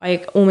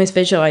I almost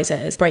visualize it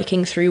as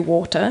breaking through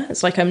water.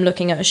 It's like I'm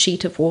looking at a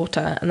sheet of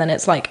water, and then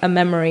it's like a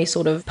memory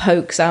sort of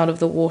pokes out of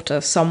the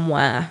water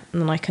somewhere,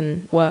 and then I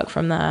can work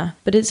from there.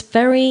 But it's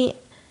very,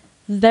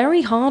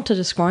 very hard to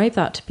describe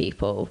that to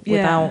people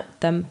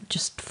without them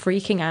just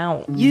freaking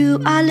out. You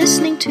are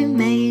listening to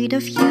Made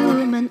of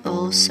Human,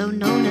 also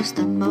known as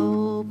the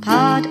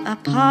Mopod, a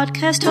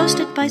podcast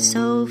hosted by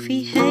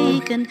Sophie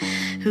Hagen,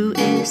 who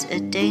is a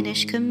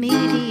Danish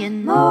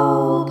comedian.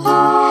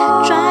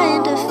 Mopod,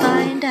 trying to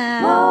find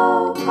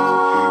out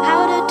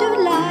how to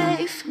do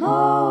life.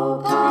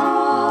 Mopod,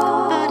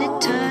 but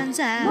it turns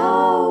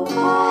out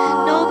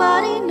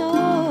nobody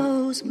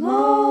knows.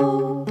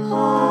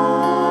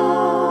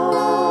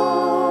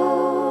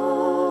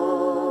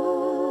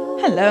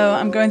 Hello,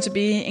 I'm going to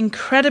be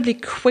incredibly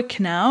quick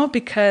now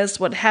because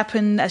what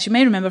happened, as you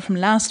may remember from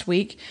last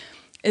week,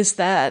 is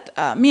that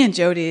me and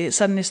Jodie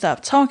suddenly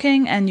stopped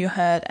talking and you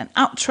heard an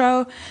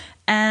outro,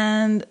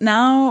 and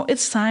now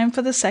it's time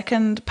for the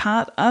second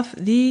part of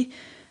the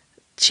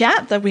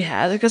chat that we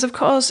had, because of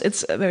course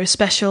it's very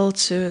special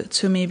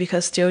to me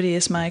because Jodie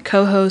is my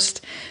co-host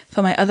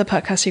for my other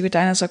podcast, Secret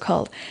Dinosaur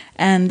Cult,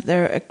 and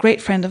they're a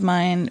great friend of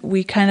mine.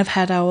 We kind of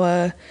had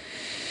our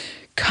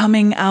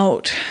coming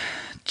out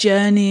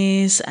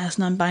journeys as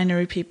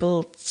non-binary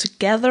people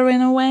together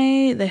in a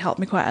way. They helped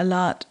me quite a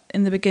lot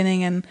in the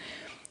beginning, and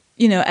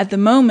you know, at the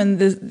moment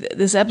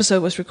this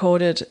episode was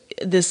recorded,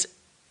 this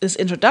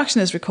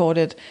introduction is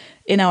recorded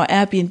in our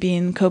Airbnb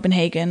in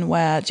Copenhagen,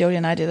 where Jodie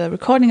and I did a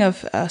recording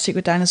of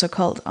Secret Dinosaur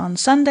Cult on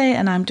Sunday,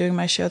 and I'm doing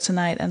my show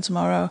tonight and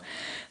tomorrow.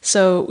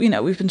 So, you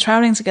know, we've been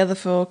traveling together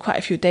for quite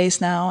a few days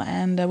now,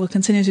 and we'll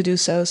continue to do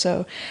so.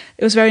 So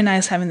it was very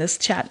nice having this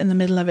chat in the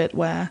middle of it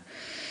where,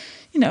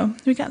 you know,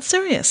 we got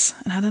serious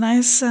and had a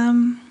nice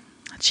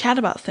chat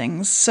about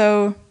things.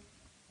 So,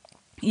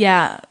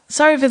 yeah,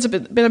 sorry if it's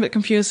been a bit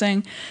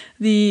confusing.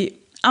 The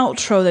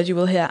outro that you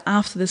will hear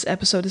after this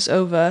episode is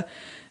over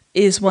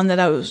is one that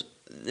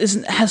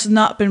has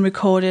not been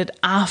recorded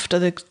after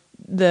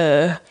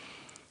the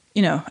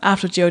you know,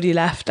 after Jodie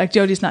left. Like,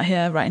 Jodie's not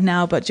here right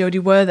now, but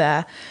Jodie were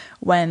there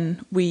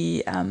when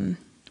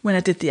I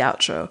did the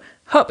outro.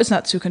 Hope it's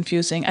not too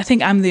confusing. I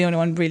think I'm the only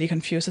one really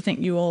confused. I think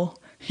you all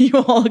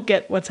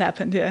get what's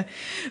happened here.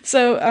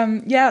 So,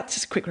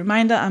 just a quick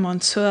reminder, I'm on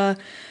tour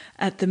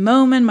at the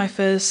moment. My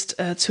first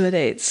tour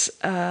dates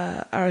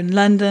are in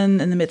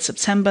London in the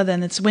mid-September,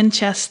 then it's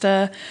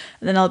Winchester,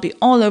 and then I'll be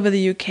all over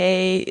the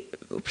UK,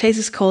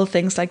 places called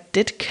things like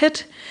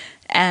Didcot,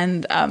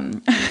 and I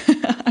mean,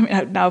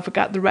 I now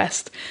forgot the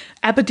rest.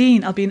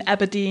 Aberdeen, I'll be in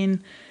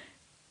Aberdeen,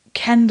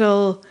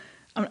 Kendal.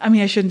 I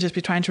mean, I shouldn't just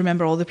be trying to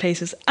remember all the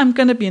places. I'm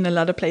going to be in a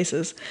lot of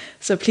places.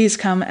 So please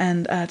come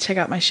and check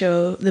out my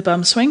show, The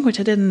Bum Swing, which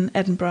I did in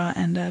Edinburgh,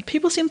 and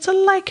people seem to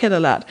like it a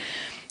lot.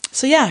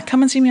 So yeah,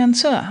 come and see me on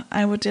tour.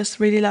 I would just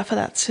really love for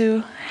that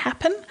to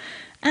happen.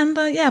 And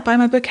buy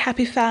my book,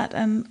 Happy Fat.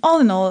 And all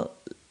in all,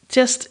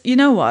 just, you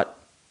know what?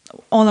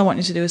 All I want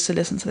you to do is to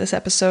listen to this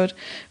episode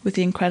with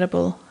the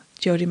incredible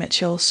Jodie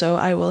Mitchell. So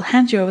I will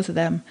hand you over to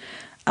them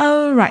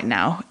right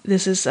now.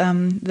 This is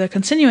the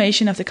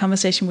continuation of the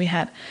conversation we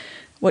had,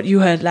 what you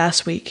heard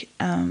last week.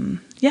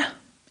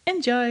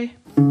 Enjoy.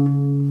 You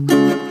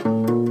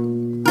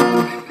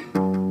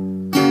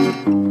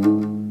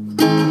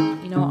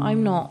know,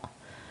 I'm not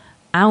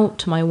out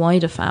to my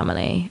wider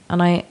family,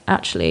 and I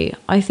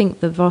think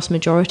the vast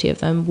majority of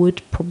them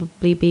would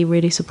probably be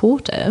really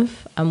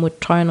supportive and would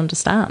try and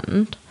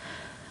understand.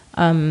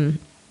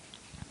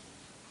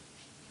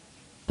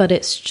 But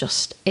it's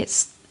just,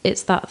 it's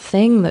that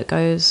thing that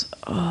goes,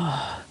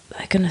 oh,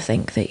 they're going to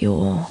think that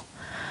you're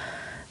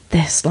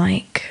this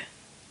like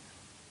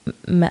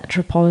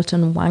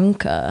metropolitan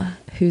wanker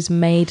who's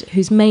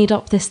made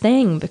up this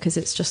thing, because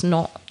it's just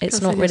not, it's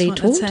not really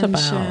talked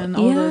about.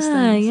 All those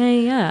things.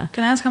 Yeah.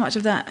 Can I ask how much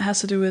of that has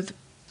to do with,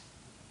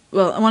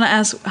 well, I want to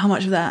ask how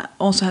much of that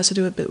also has to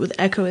do with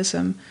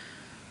echoism.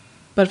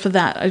 But for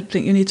that, I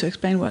think you need to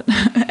explain what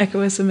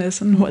echoism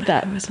is and what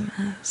that Echoism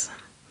is.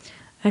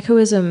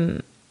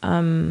 Echoism,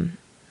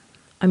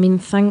 I mean,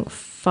 thank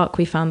fuck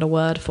we found a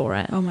word for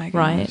it. Oh my God.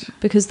 Right?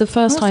 Because the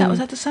first time... Was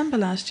that December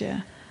last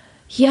year?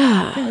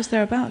 Yeah. I think it was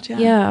thereabout, yeah.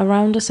 Yeah,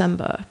 around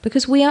December.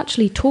 Because we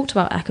actually talked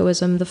about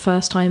echoism the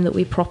first time that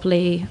we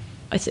properly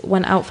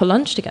went out for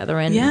lunch together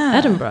in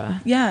Edinburgh.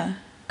 Yeah.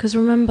 Because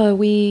remember,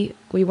 we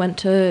went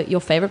to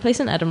your favourite place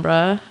in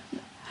Edinburgh,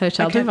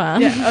 Hotel du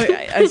Vin.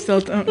 Yeah, I still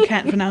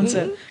can't pronounce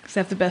it because they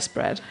have the best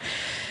bread.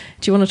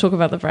 Do you want to talk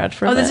about the bread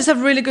for a bit? They just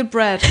have really good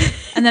bread.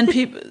 And then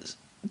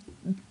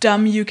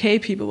dumb UK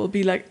people will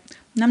be like,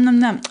 nom nom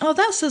nom. Oh,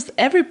 that's just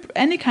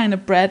any kind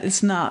of bread.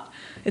 It's not.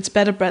 It's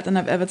better bread than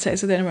I've ever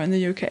tasted anywhere in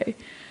the UK.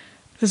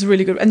 This is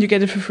really good. And you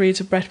get it for free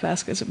to bread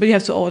baskets. But you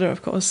have to order,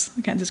 of course.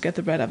 You can't just get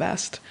the bread I've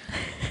asked.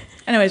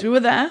 Anyways, we were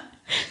there.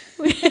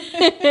 We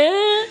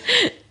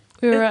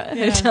were at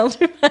Hotel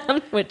du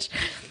Vin,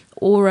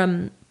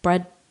 or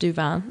Bread du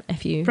Vin,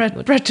 if you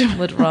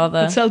would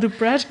rather. Hotel du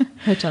Bread.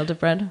 Hotel du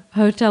Bread.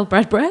 Hotel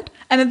bread.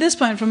 And at this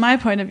point, from my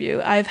point of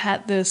view, I've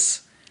had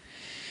this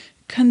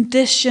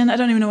condition, I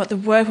don't even know what the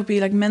word would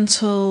be, like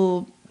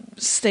mental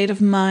state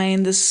of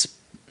mind, this,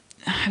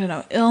 I don't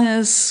know,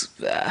 illness,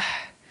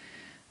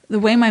 the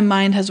way my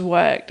mind has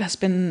worked has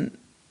been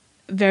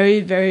very,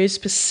 very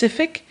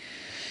specific.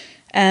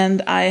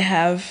 And I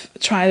have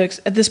tried,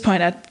 at this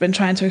point, I've been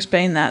trying to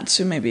explain that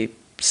to maybe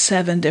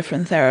 7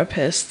 different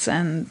therapists,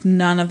 and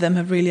none of them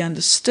have really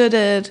understood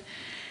it.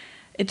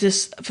 It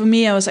just, for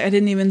me, I was like, I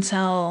didn't even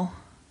tell.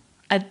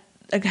 I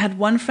had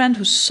one friend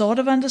who sort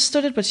of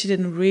understood it, but she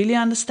didn't really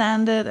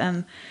understand it.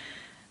 And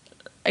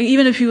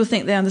even if people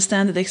think they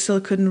understand it, they still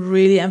couldn't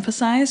really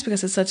emphasize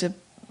because it's such a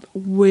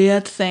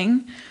weird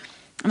thing.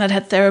 And I'd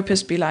had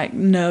therapists be like,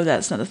 no,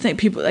 that's not a thing.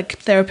 People,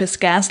 like therapists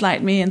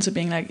gaslight me into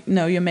being like,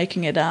 no, you're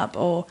making it up.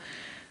 Or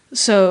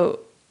so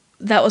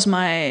that was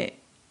my,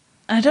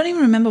 I don't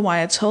even remember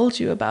why I told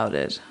you about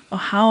it or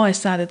how I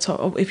started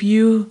talking. Or if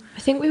you, I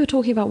think we were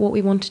talking about what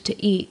we wanted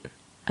to eat,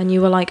 and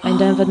you were like, I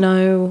never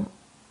know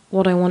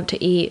what I want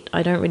to eat.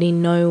 I don't really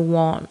know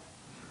what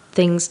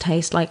things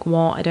taste like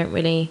what. I don't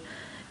really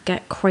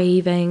get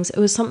cravings. It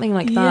was something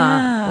like that.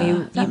 Yeah,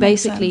 you that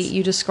basically, makes sense.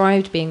 you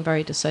described being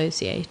very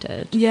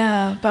dissociated.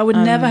 Yeah, but I would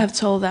never have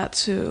told that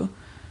to,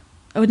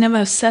 I would never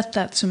have said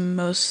that to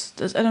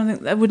most, I don't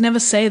think, I would never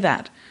say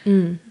that.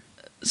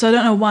 So I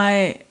don't know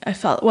why I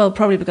felt, well,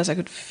 probably because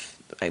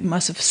I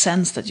must have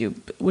sensed that you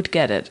would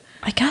get it.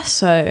 I guess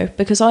so,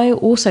 because I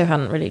also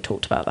hadn't really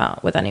talked about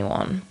that with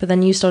anyone. But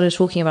then you started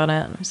talking about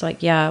it, and I was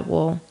like, yeah,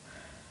 well,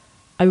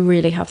 I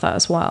really have that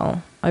as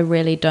well. I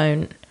really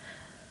don't.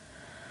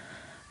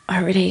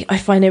 I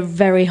find it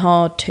very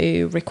hard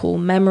to recall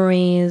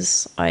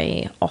memories.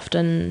 I'm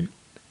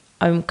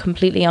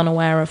completely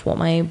unaware of what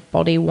my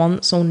body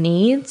wants or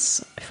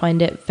needs. I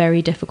find it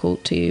very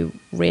difficult to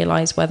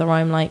realize whether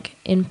I'm like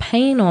in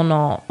pain or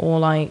not, or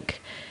like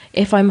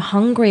if I'm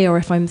hungry or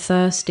if I'm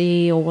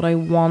thirsty, or what I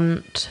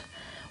want,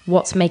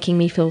 what's making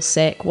me feel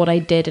sick, what I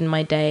did in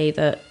my day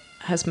that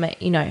has made,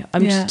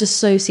 I'm just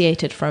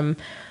dissociated from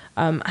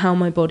how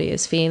my body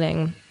is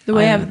feeling. The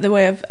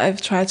way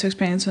I've tried to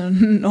explain it to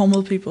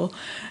normal people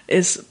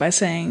is by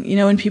saying,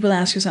 when people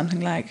ask you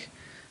something like,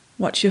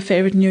 what's your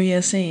favorite New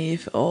Year's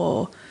Eve,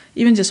 or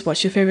even just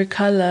what's your favorite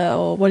color,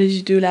 or what did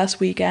you do last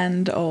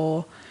weekend,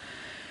 or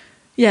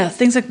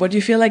things like what do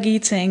you feel like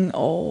eating,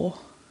 or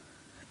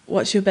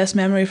what's your best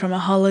memory from a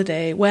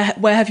holiday, where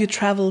have you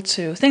traveled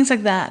to, things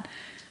like that.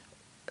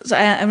 So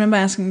I remember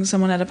asking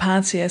someone at a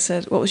party, I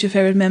said, what was your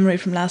favorite memory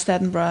from last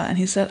Edinburgh? And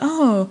he said,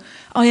 oh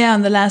yeah,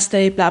 on the last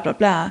day, blah, blah,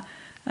 blah.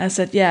 And I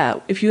said, yeah,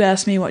 if you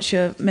asked me what's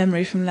your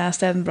memory from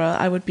last Edinburgh,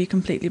 I would be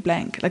completely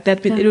blank. Like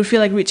that, it would feel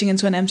like reaching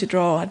into an empty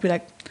drawer. I'd be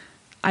like,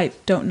 I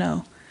don't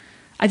know.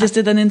 I just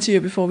did an interview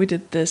before we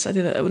did this. I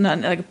did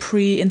a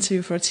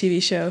pre-interview for a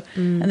TV show.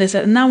 And they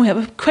said, and now we have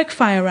a quick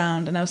fire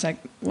round. And I was like,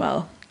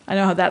 well, I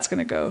know how that's going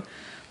to go.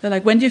 They're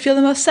like, when do you feel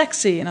the most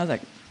sexy? And I was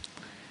like,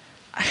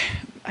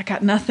 I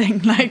got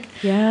nothing. Like,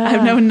 I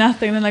have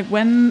nothing. And like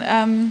when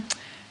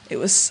it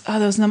was, there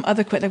was some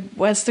other quick, like,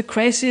 what's the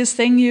craziest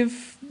thing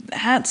you've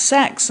had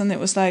sex? And it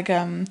was like,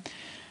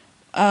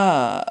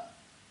 I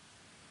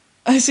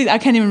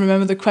can't even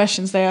remember the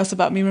questions they asked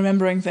about me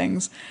remembering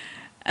things.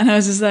 And I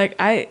was just like,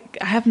 I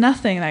have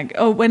nothing. Like,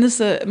 oh, when is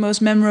the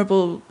most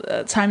memorable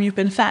time you've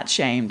been fat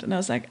shamed? And I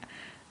was like,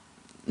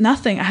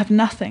 nothing. I have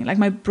nothing. Like,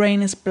 my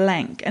brain is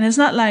blank. And it's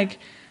not like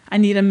I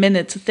need a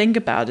minute to think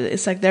about it.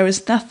 It's like there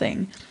is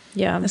nothing.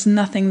 Yeah. There's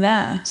nothing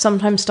there.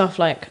 Sometimes stuff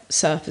like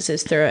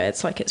surfaces through it.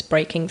 It's like it's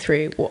breaking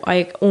through.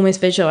 I almost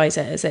visualize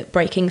it as it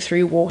breaking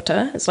through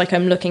water. It's like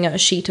I'm looking at a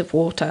sheet of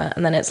water,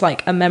 and then it's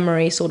like a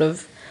memory sort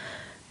of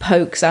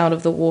pokes out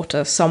of the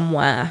water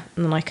somewhere,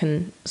 and then I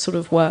can sort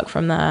of work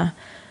from there.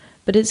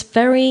 But it's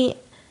very,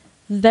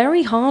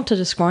 very hard to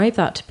describe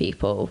that to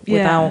people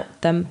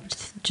without them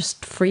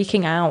just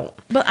freaking out.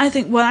 But I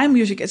think what I'm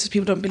usually gets is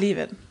people don't believe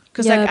it.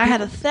 Because I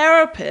had a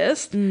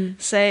therapist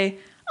say,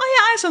 oh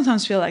yeah, I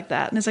sometimes feel like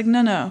that. And it's like,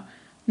 no.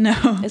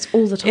 It's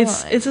all the time.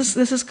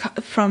 This is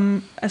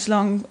from as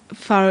long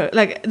far,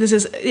 like this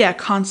is,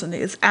 constantly.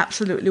 It's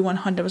absolutely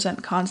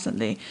 100%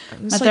 constantly.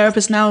 My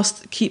therapist now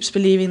keeps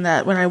believing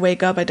that when I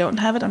wake up, I don't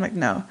have it. I'm like,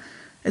 no,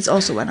 it's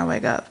also when I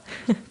wake up.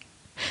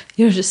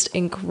 You're just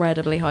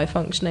incredibly high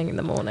functioning in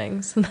the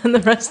mornings, and then the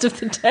rest of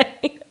the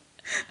day.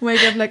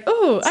 Wake up like,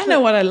 oh, I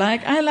know what I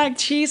like. I like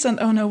cheese, and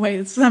oh no,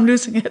 wait, I'm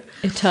losing it.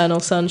 Eternal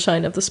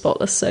sunshine of the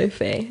spotless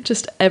Sophie,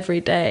 just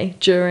every day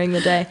during the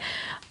day.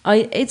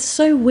 It's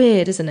so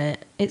weird, isn't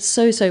it? It's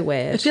so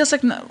weird. It feels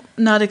like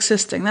not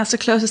existing. That's the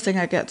closest thing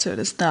I get to it.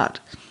 It's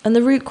not. And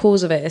the root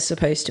cause of it is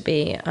supposed to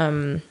be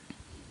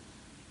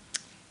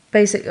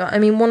basically. I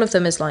mean, one of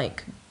them is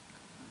like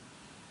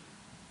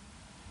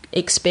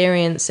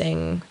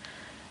experiencing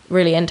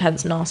really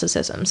intense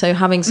narcissism. So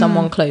having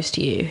someone close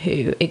to you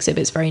who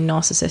exhibits very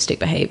narcissistic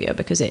behavior,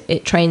 because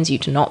it trains you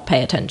to not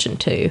pay attention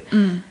to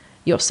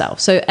yourself.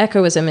 So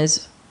egoism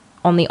is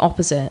on the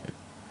opposite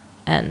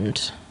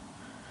end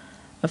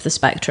of the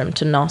spectrum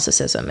to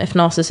narcissism. If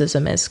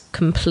narcissism is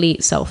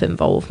complete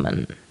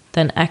self-involvement,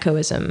 then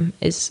egoism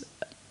is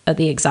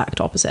the exact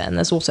opposite. And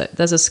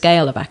there's a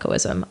scale of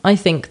egoism. I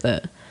think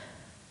that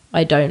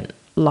I don't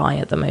lie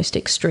at the most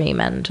extreme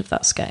end of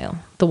that scale,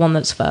 the one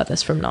that's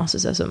furthest from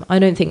narcissism. I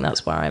don't think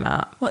that's where I'm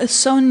at. Well, it's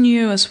so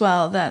new as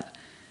well that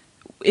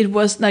it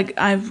was like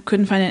I've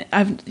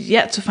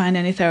yet to find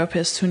any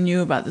therapist who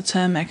knew about the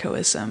term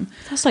echoism.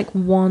 That's like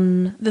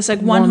one. There's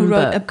like one who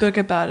wrote a book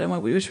about it,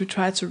 which we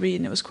tried to read,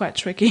 and it was quite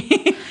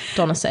tricky.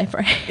 Donna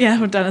Savory.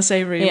 Yeah, Donna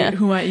Savory,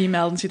 who I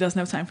emailed, and she doesn't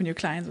have time for new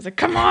clients. I was like,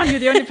 come on, you're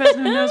the only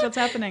person who knows what's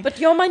happening. But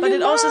you're my new But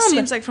it also mom.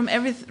 seems like from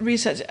every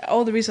research,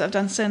 all the research I've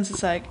done since,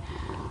 it's like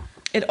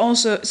it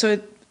also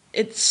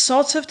it's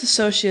sort of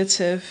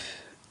dissociative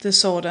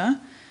disorder.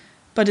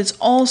 But it's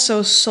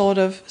also sort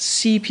of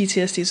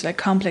CPTSD, so like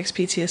complex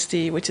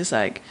PTSD, which is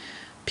like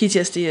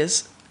PTSD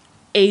is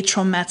a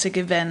traumatic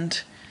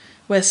event,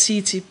 where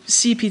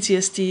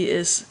CPTSD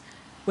is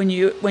when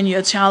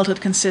your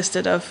childhood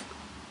consisted of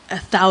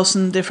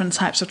 1,000 different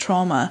types of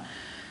trauma.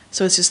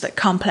 So it's just like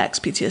complex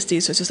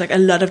PTSD. So it's just like a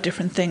lot of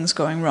different things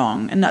going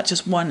wrong and not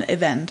just one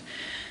event.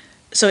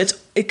 So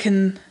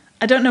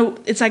I don't know.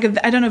 It's like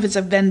I don't know if it's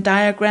a Venn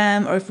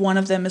diagram or if one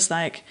of them is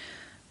like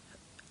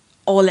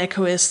all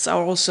echoists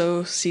are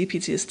also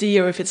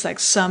CPTSD, or if it's like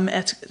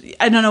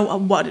I don't know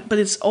what, but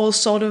it's all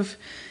sort of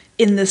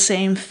in the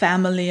same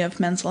family of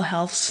mental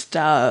health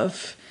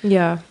stuff.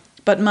 Yeah.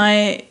 But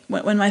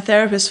when my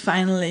therapist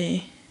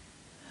finally,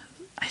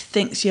 I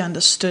think she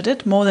understood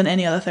it more than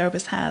any other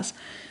therapist has.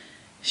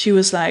 She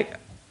was like,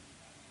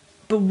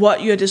 but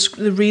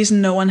the reason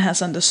no one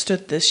has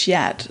understood this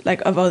yet,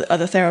 like of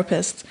other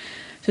therapists,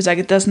 she's like,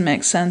 it doesn't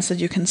make sense that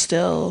you can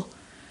still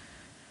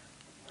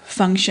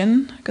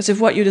function, because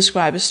if what you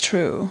describe is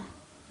true,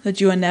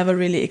 that you are never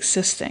really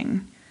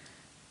existing,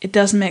 it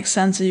doesn't make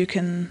sense that you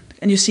can,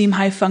 and you seem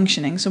high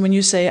functioning. So when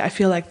you say, I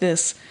feel like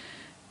this,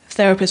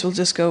 therapists will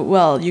just go,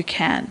 well, you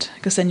can't,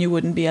 because then you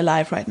wouldn't be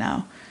alive right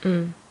now.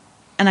 And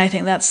I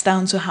think that's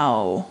down to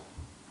how,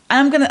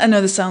 I know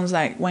this sounds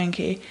like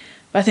wanky,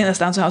 but I think that's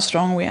down to how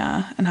strong we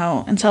are and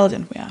how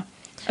intelligent we are.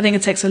 I think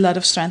it takes a lot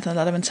of strength and a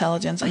lot of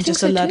intelligence and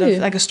just a lot of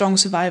like a strong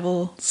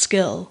survival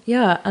skill.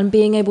 Yeah, and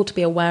being able to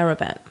be aware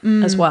of it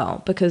as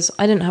well, because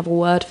I didn't have a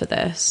word for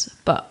this,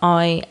 but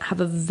I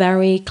have a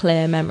very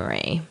clear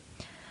memory,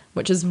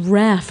 which is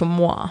rare for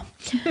moi,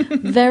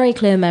 very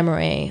clear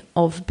memory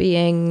of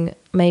being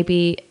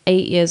maybe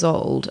 8 years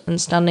old and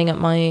standing at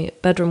my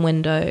bedroom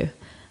window,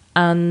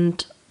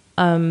 and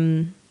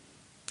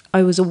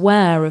I was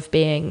aware of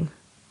being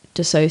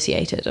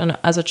dissociated. And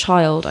as a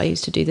child, I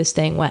used to do this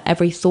thing where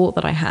every thought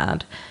that I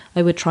had,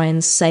 I would try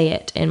and say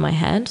it in my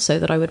head so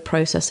that I would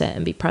process it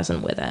and be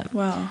present with it.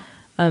 Wow.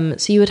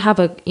 So you would have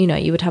a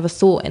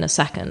thought in a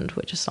second,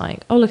 which is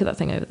like, oh, look at that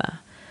thing over there.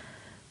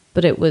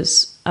 But it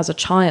was as a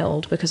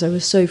child, because I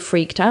was so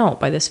freaked out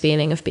by this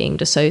feeling of being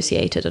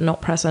dissociated and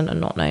not present and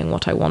not knowing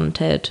what I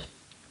wanted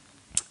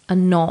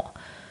and not,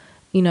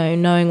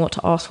 knowing what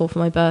to ask for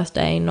my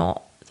birthday,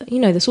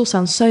 this all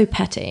sounds so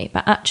petty,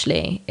 but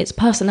actually it's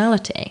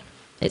personality.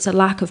 It's a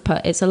lack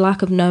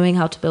of knowing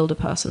how to build a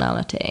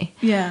personality.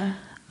 Yeah.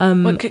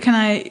 Can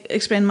I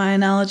explain my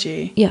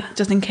analogy? Yeah.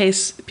 Just in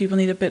case people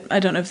need a bit, I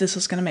don't know if this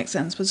is going to make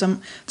sense, but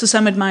to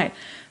some it might,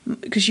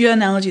 because your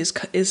analogy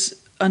is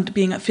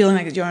feeling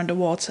like you're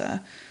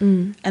underwater.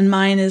 And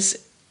mine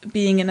is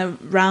being in a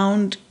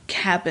round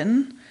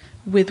cabin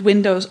with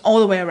windows all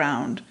the way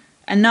around,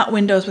 and not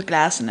windows with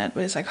glass in it,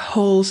 but it's like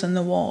holes in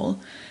the wall.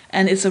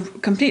 And it's a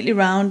completely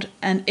round,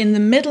 and in the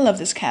middle of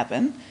this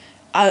cabin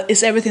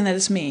is everything that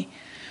is me.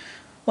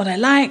 What I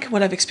like,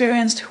 what I've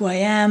experienced, who I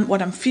am,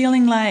 what I'm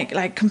feeling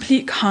like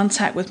complete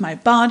contact with my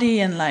body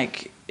and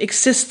like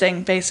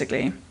existing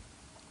basically.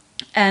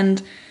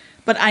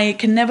 But I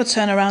can never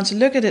turn around to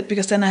look at it,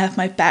 because then I have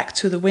my back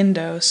to the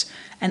windows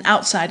and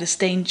outside is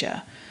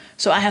danger.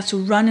 So I have to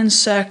run in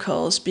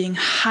circles, being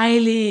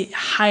highly,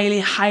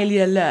 highly, highly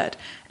alert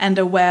and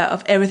aware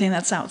of everything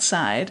that's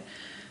outside,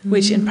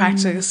 which in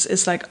practice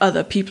is like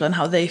other people and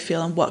how they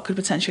feel and what could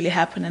potentially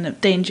happen and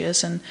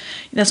dangers. And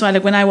that's why,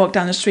 like, when I walk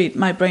down the street,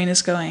 my brain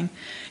is going,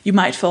 you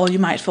might fall,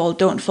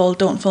 don't fall,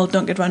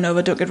 don't get run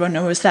over,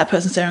 is that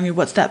person staring at you,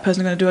 what's that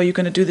person going to do, are you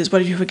going to do this,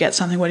 what if you forget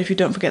something, what if you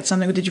don't forget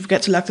something, did you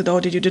forget to lock the door,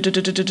 did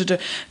you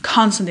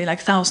constantly, like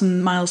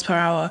 1,000 miles per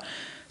hour.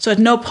 So at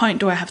no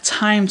point do I have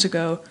time to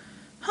go,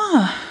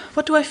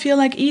 what do I feel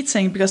like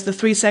eating, because the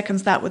 3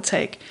 seconds that would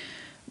take,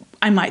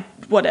 I might,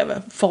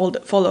 fall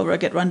over or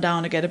get run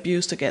down or get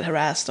abused or get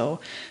harassed or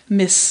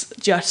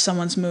misjudge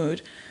someone's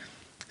mood.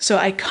 So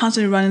I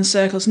constantly run in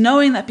circles,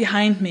 knowing that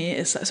behind me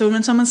is... So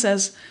when someone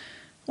says,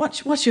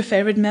 what's your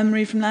favorite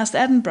memory from last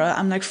Edinburgh?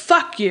 I'm like,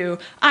 fuck you.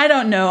 I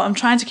don't know. I'm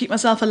trying to keep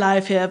myself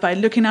alive here by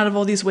looking out of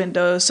all these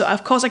windows. So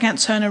of course I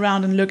can't turn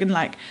around and look in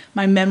like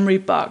my memory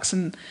box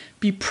and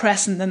be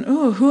present and,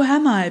 who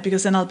am I?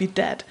 Because then I'll be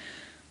dead.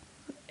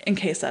 In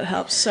case that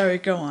helps. Sorry,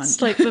 go on.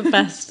 It's like the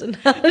best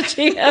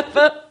analogy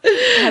ever.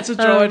 I had to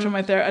draw it from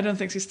my therapist. I don't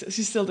think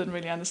she still didn't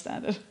really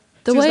understand it.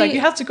 She was like, you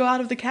have to go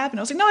out of the cabin.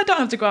 I was like, no, I don't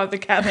have to go out of the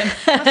cabin.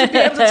 I have to be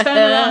able to turn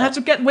around. I have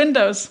to get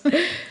windows.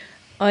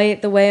 The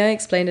way I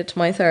explained it to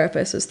my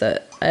therapist is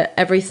that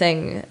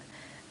everything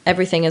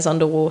is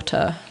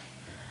underwater,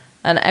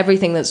 and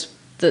everything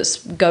that's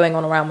going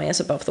on around me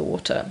is above the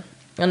water.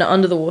 And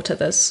under the water,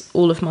 there's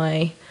all of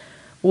my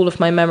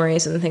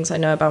memories and the things I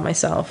know about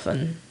myself.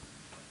 And,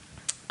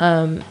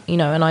 you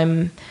know,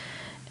 and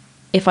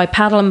if I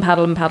paddle and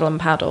paddle and paddle and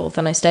paddle,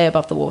 then I stay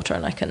above the water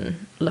and I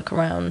can look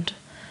around.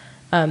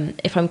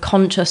 If I'm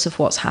conscious of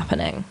what's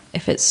happening,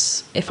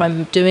 if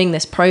I'm doing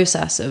this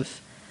process of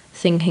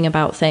thinking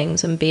about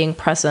things and being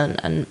present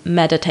and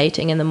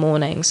meditating in the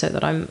morning so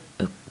that I'm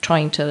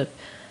trying to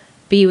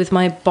be with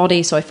my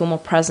body so I feel more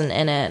present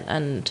in it,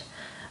 and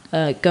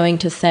going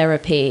to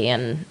therapy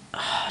and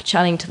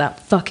chatting to that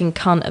fucking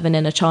cunt of an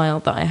inner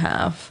child that I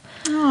have.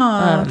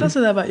 Oh, don't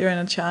say that about your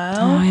inner child.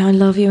 Oh, I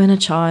love you, inner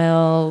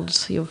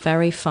child. You're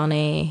very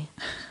funny.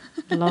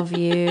 Love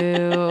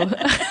you.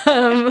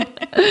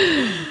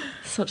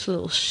 Such a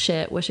little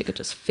shit. Wish it could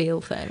just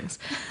feel things.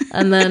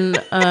 And then,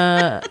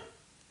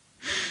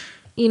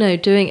 you know,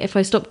 if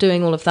I stop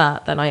doing all of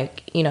that, then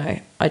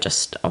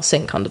I'll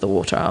sink under the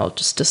water. I'll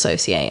just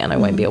dissociate and I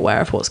won't be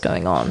aware of what's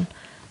going on.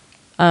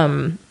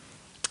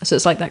 So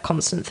it's like that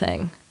constant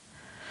thing.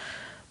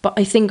 But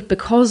I think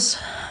because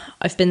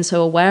I've been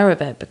so aware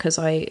of it, because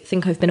I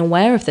think I've been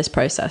aware of this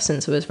process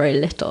since I was very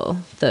little,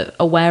 that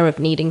aware of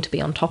needing to be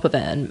on top of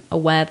it and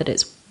aware that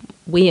it's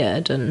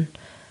weird and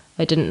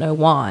I didn't know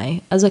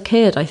why. As a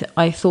kid,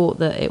 I thought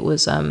that it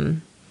was...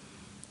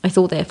 I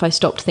thought that if I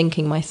stopped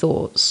thinking my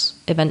thoughts,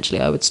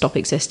 eventually I would stop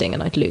existing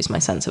and I'd lose my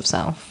sense of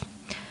self.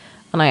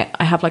 And I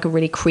have like a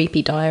really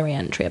creepy diary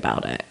entry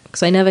about it,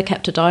 because I never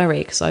kept a diary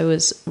because I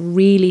was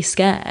really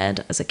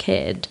scared as a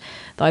kid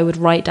that I would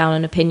write down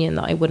an opinion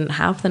that I wouldn't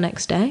have the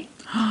next day.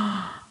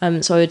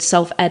 So I would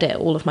self-edit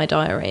all of my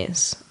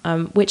diaries,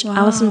 which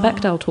Alison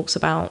Bechdel talks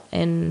about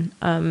in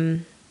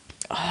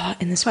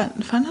this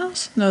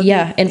Funhouse? No,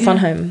 in Fun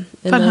Home.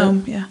 Fun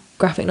Home, yeah.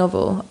 Graphic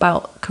novel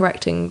about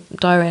correcting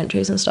diary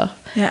entries and stuff.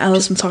 Yeah,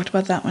 Alison talked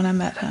about that when I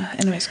met her.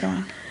 Anyways, go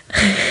on.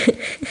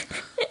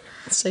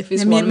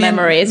 Sophie's one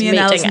memory is meeting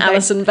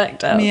Alison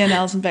Bechdel. Me and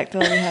Alison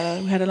Bechdel,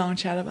 we had a long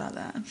chat about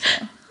that.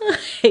 So. I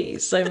hate you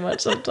so much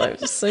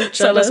sometimes. Just so jealous.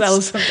 So does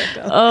Alison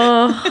Bechdel.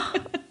 Oh,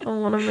 I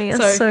want to meet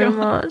her so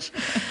much.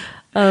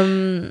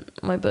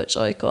 My butch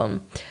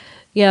icon.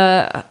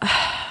 Yeah,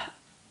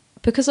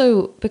 because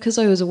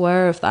I was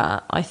aware of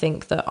that, I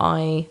think that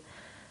I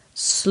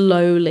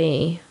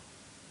slowly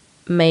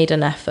made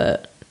an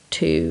effort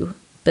to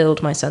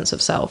build my sense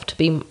of self, to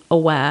be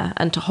aware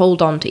and to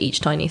hold on to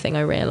each tiny thing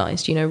I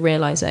realized,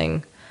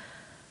 realizing,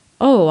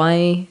 oh,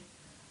 I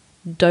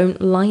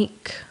don't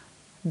like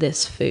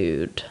this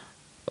food,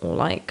 or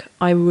like,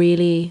 I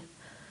really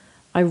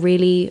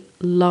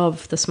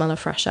love the smell of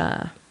fresh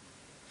air.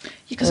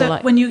 Because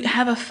when you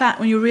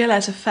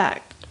realize a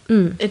fact,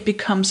 it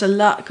becomes a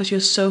lot because you're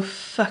so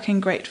fucking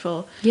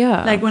grateful.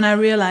 Yeah. Like when I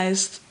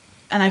realized,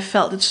 and I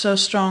felt it so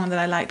strong that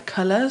I liked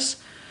colors,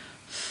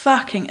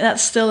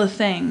 that's still a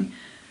thing.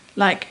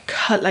 Like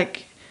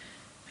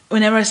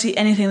whenever I see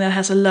anything that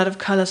has a lot of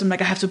colors, I'm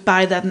like, I have to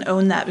buy that and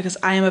own that because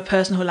I am a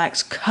person who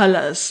likes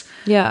colors.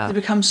 Yeah. I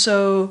become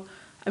so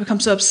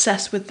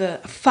obsessed with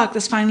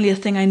there's finally a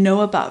thing I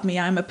know about me.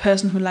 I'm a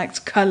person who likes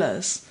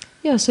colors.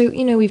 Yeah, so,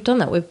 we've done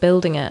that. We're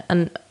building it.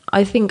 And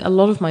I think a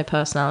lot of my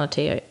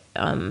personality,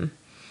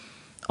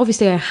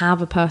 obviously I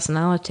have a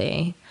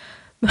personality.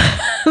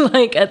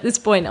 Like at this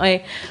point,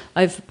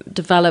 I've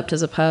developed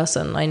as a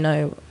person. I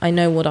know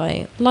what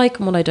I like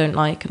and what I don't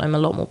like, and I'm a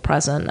lot more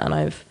present, and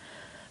I've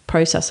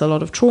processed a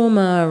lot of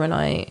trauma, and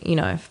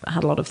I've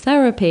had a lot of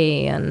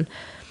therapy, and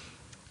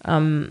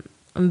I'm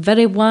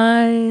very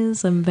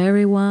wise. I'm a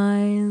very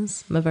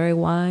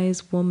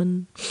wise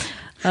woman.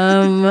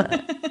 I'm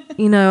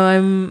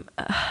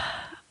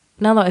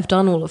now that I've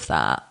done all of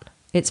that,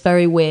 it's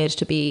very weird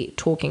to be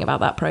talking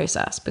about that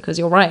process, because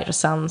you're right, it just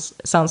sounds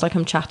like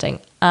I'm chatting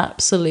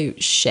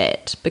absolute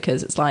shit,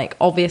 because it's like,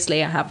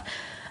 obviously I have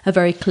a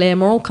very clear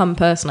moral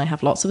compass and I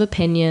have lots of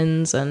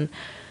opinions, and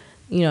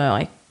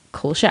I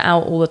call shit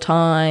out all the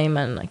time,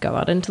 and I go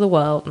out into the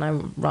world and I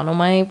run on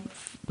my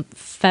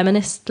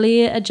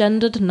feministly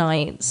agendaed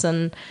nights,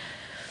 and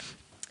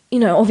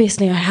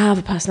obviously I have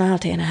a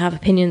personality and I have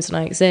opinions and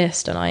I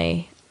exist, and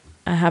I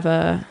have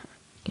a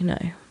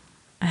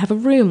I have a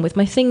room with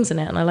my things in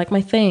it and I like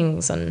my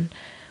things, and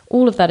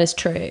all of that is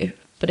true,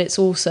 but it's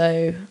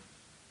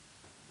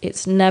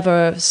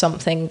never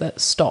something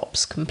that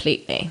stops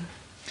completely,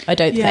 I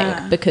don't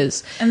think,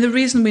 because... And the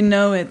reason we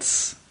know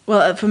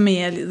for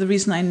me, the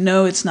reason I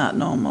know it's not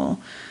normal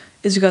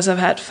is because I've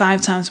had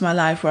 5 times in my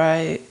life where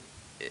I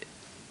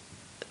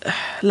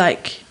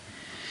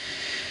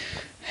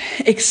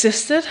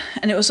existed,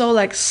 and it was all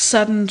like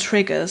sudden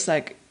triggers,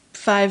 like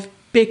 5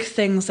 big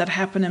things that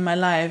happened in my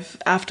life,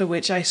 after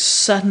which I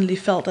suddenly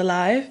felt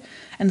alive,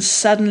 and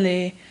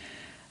suddenly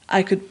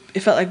it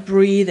felt like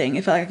breathing,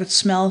 it felt like I could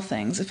smell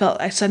things,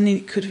 I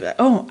suddenly could,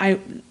 I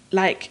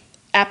like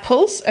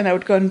apples, and I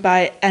would go and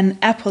buy an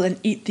apple and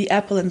eat the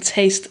apple and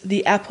taste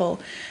the apple,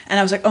 and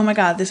I was like, oh my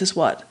god, this is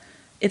what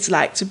it's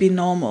like to be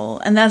normal.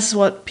 And that's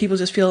what people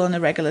just feel on a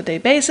regular day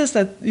basis,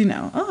 that,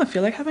 I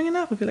feel like having an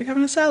apple, I feel like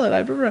having a salad,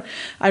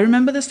 I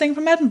remember this thing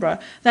from Edinburgh.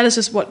 That is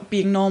just what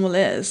being normal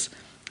is.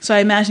 So I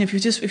imagine if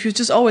you've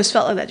just always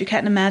felt like that, you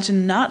can't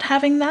imagine not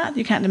having that.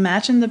 You can't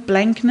imagine the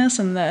blankness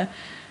and the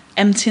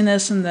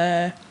emptiness and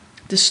the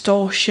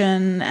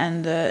distortion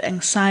and the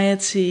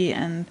anxiety.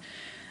 And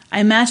I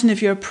imagine if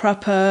you're a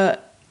proper,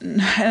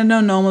 I don't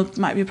know, normal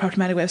might be a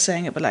problematic way of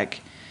saying it, but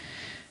like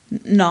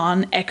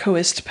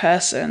non-echoist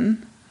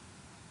person,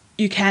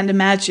 you can't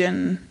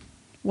imagine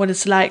what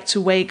it's like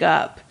to wake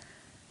up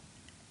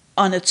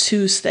on a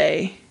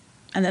Tuesday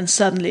and then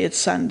suddenly it's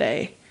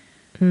Sunday.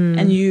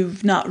 And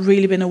you've not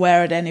really been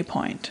aware at any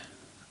point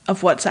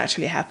of what's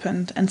actually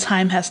happened. And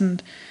time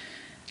hasn't,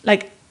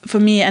 like, for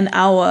me, an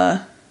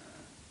hour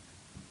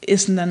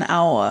isn't an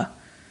hour.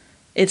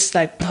 It's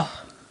like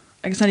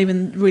it's not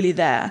even really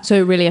there. So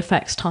it really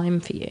affects time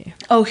for you?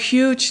 Oh,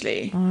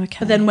 hugely. Okay.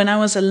 But then when I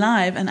was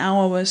alive, an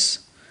hour was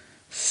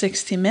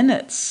 60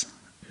 minutes.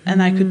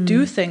 And I could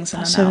do things in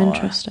an hour. That's so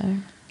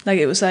interesting. Like,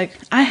 it was like,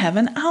 I have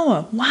an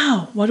hour.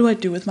 Wow, what do I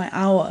do with my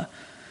hour?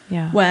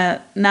 Yeah.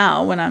 Where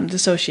now, when I'm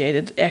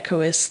dissociated,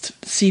 echoist,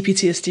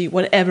 CPTSD,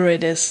 whatever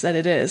it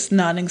is,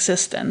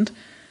 non-existent,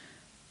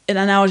 and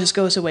an hour just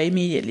goes away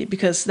immediately,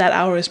 because that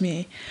hour is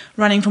me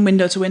running from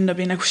window to window,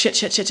 being like,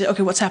 shit,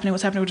 okay, what's happening,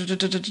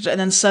 and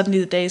then suddenly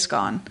the day's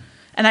gone.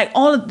 And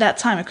all of that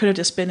time, I could have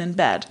just been in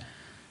bed,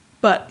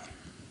 but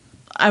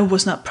I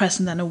was not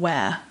present and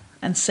aware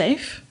and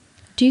safe.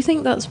 Do you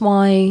think that's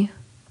why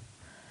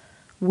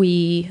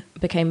we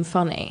became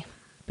funny?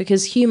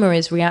 Because humor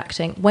is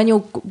reacting. When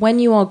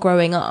you are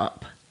growing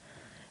up,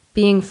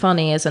 being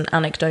funny isn't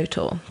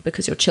anecdotal,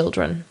 because you're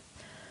children,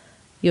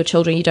 you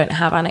don't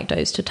have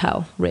anecdotes to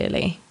tell,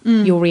 really.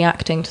 You're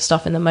reacting to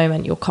stuff in the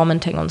moment. You're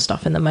commenting on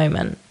stuff in the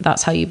moment.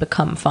 That's how you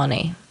become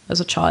funny as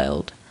a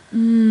child.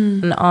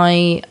 And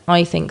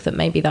I think that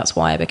maybe that's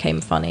why I became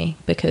funny,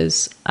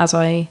 because as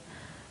I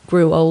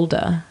grew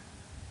older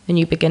and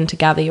you begin to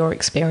gather your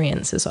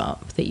experiences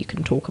up that you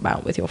can talk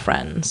about with your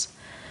friends.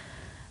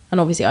 And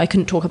obviously I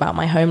couldn't talk about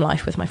my home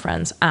life with my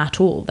friends at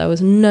all. There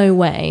was no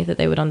way that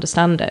they would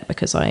understand it,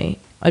 because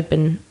I'd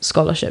been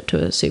scholarship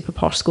to a super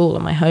posh school,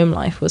 and my home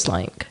life was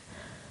like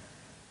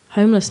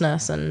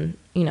homelessness, and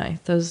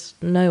there's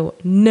no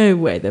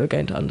way they were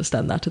going to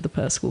understand that at the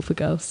Perth School for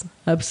Girls.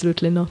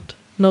 Absolutely not.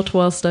 Not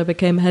whilst I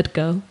became head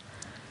girl.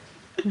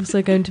 Was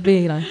there going to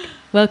be like,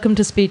 welcome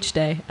to speech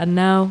day, and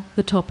now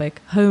the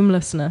topic,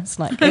 homelessness?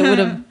 Like,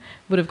 it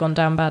would have gone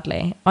down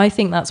badly. I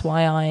think that's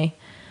why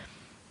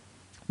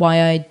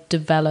I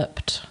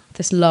developed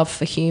this love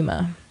for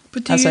humour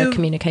as a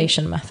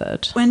communication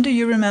method. When do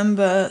you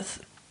remember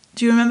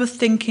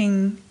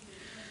thinking,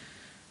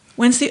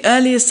 when's the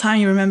earliest time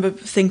you remember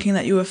thinking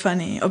that you were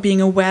funny, or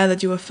being aware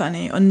that you were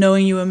funny, or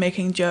knowing you were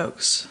making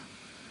jokes?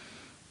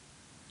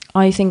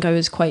 I think I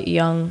was quite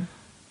young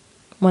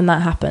when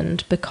that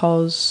happened,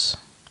 because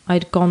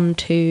I'd gone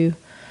to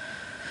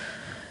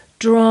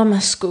drama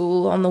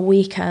school on the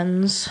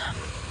weekends,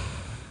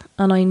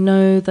 and I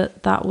know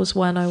that was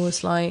when I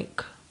was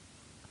like,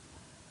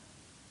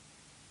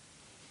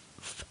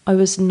 I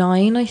was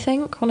 9, I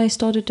think, when I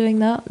started doing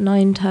that.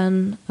 9,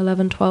 10,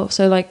 11, 12.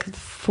 So like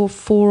for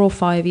 4 or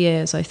 5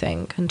 years, I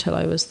think, until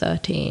I was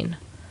 13.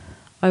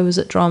 I was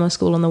at drama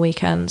school on the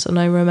weekends, and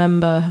I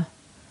remember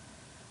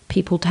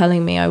people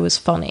telling me I was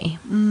funny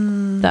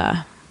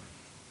there.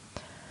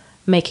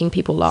 Making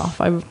people laugh.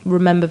 I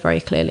remember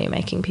very clearly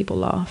making people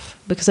laugh,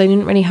 because I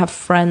didn't really have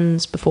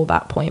friends before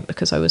that point,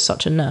 because I was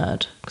such a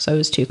nerd, because I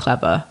was too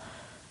clever.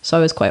 So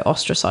I was quite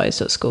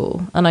ostracized at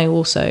school. And I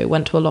also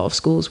went to a lot of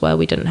schools where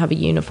we didn't have a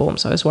uniform,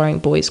 so I was wearing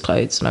boys'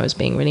 clothes, and I was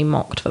being really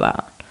mocked for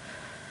that.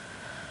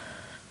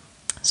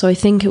 So I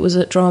think it was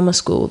at drama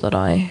school that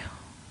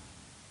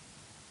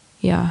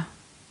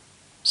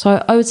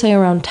So I would say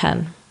around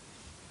 10.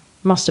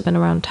 Must have been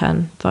around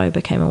 10 that I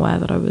became aware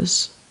that I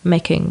was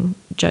making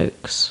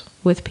jokes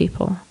with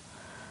people.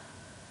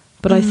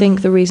 But I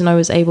think the reason I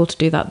was able to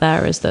do that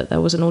there is that there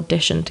was an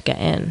audition to get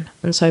in.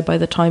 And so by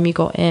the time you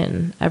got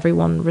in,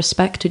 everyone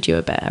respected you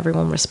a bit.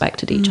 Everyone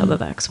respected each other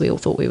there, because we all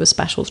thought we were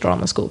special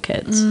drama school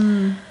kids.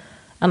 And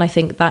I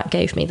think that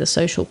gave me the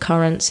social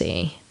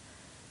currency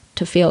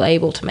to feel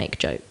able to make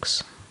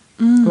jokes.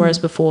 Whereas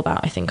before that,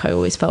 I think I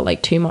always felt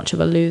like too much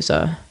of a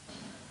loser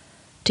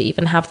to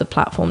even have the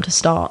platform to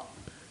start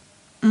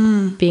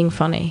being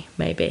funny,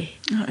 maybe.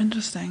 Oh,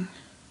 interesting.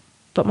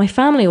 But my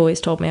family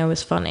always told me I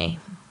was funny.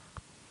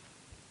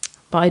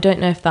 But I don't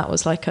know if that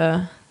was like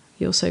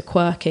you're so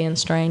quirky and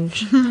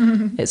strange.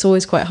 It's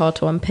always quite hard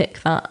to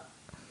unpick that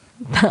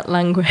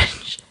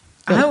language.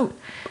 I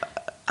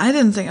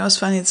didn't think I was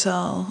funny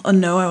till, or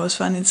know I was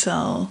funny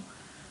till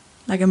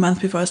like a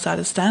month before I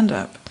started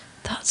stand-up.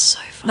 That's so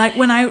funny.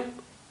 Like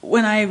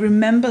when I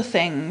remember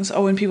things,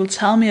 or when people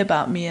tell me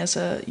about me as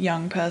a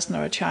young person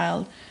or a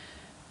child,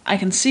 I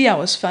can see I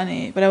was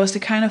funny, but I was the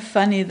kind of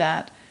funny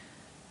that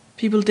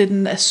people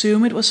didn't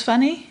assume it was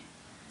funny.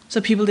 So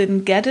people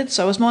didn't get it.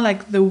 So I was more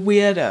like the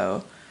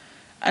weirdo.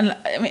 And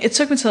I mean, it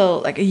took me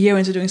till like a year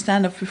into doing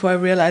stand-up before I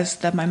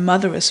realized that my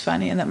mother is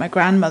funny and that my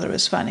grandmother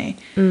is funny.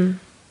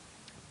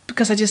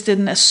 Because I just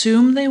didn't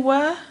assume they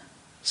were.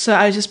 So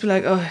I would just be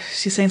like, oh,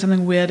 she's saying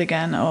something weird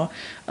again, or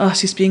oh,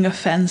 she's being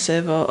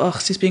offensive, or oh,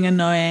 she's being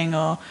annoying,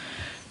 or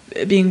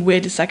being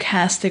weirdly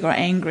sarcastic or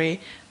angry.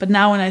 But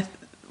now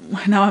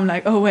now I'm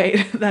like, oh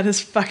wait, that is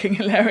fucking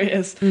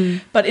hilarious.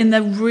 But in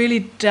the really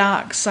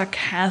dark,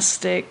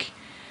 sarcastic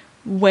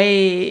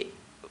way,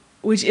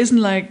 which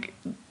isn't like,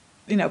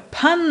 you know,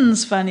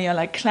 puns funny or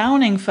like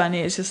clowning funny.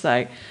 It's just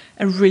like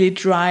a really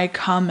dry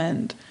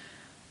comment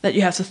that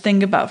you have to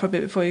think about for a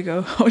bit before you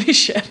go, holy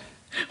shit,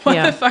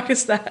 what the fuck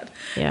is that?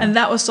 Yeah. And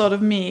that was sort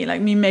of me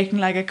making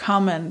like a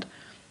comment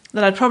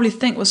that I'd probably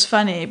think was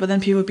funny, but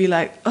then people would be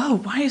like, oh,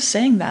 why are you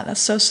saying that?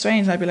 That's so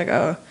strange. And I'd be like,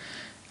 oh,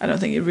 I don't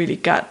think you really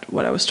got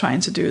what I was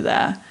trying to do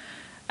there.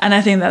 And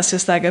I think that's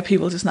just like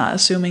people just not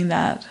assuming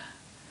that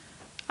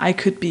I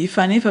could be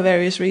funny for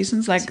various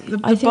reasons. Like the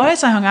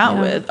boys I hung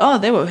out with,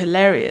 they were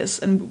hilarious,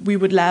 and we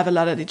would laugh a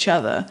lot at each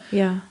other.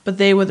 Yeah. But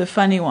they were the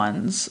funny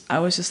ones. I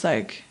was just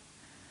like,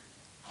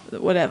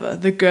 whatever.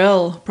 The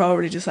girl,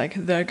 probably just like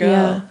the girl.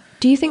 Yeah.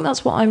 Do you think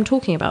that's what I'm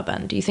talking about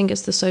then? Do you think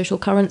it's the social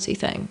currency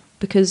thing?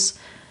 Because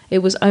it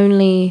was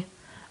only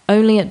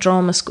at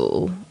drama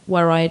school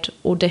where I'd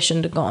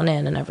auditioned and gotten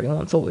in and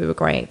everyone thought we were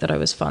great, that I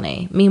was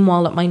funny.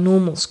 Meanwhile, at my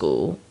normal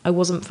school, I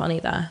wasn't funny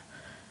there.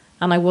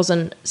 And I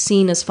wasn't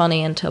seen as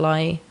funny until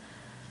I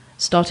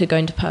started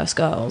going to Perth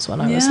Girls when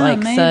I was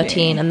like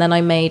 13. And then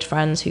I made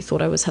friends who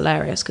thought I was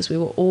hilarious because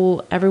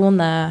everyone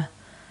there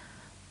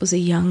was a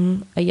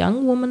young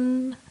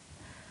woman.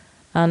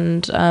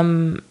 And,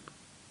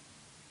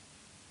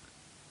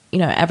 you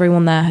know,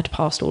 everyone there had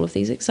passed all of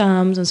these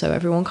exams, and so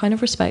everyone kind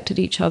of respected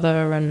each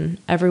other, and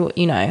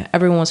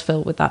everyone was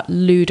filled with that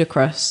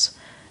ludicrous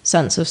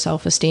sense of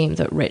self-esteem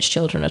that rich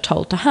children are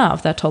told to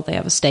have. They're told they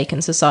have a stake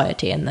in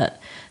society and that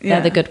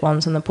they're the good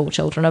ones and the poor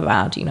children are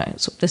bad. You know,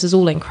 so this is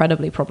all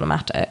incredibly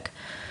problematic.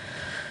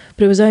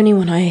 But it was only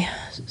when I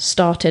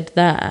started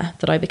there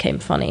that I became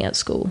funny at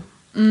school.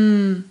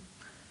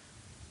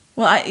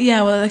 Well, I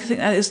think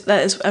that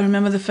is. I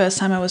remember the first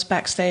time I was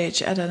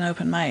backstage at an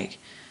open mic.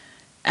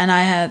 And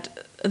at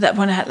that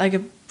point I had like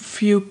a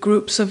few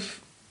groups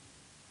of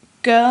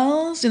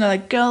girls, you know,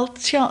 like girl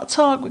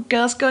talk with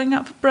girls going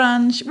out for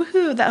brunch,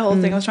 woohoo, that whole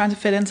thing. I was trying to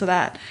fit into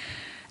that.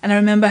 And I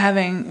remember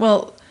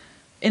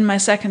in my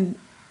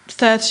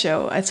third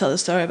show, I tell the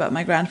story about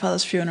my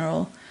grandfather's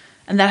funeral,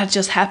 and that had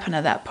just happened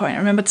at that point. I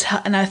remember,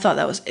 and I thought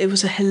it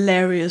was a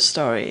hilarious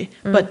story,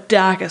 but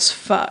dark as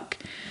fuck.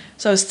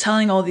 So I was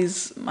telling all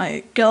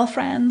my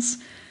girlfriends,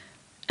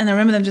 and I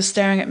remember them just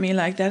staring at me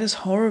like, that is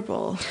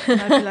horrible.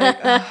 And I'd be like,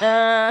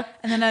 oh.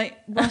 And then I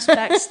was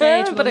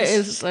backstage. But it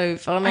is so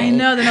funny. I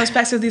know. Then I was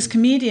backstage with these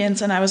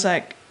comedians, and I was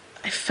like,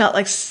 I felt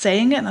like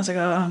saying it, and I was like,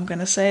 oh, I'm going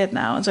to say it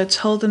now. And so I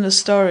told them the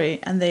story,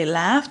 and they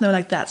laughed, and they were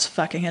like, that's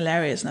fucking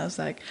hilarious. And I was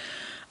like,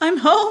 I'm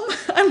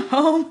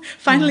home.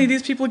 Finally,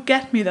 these people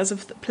get me. There's a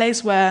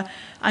place where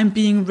I'm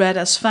being read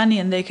as funny,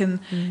 and they can,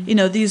 you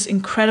know, these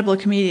incredible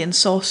comedians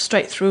saw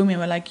straight through me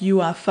and were like,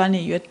 you are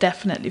funny. You're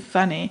definitely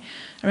funny.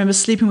 I remember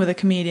sleeping with a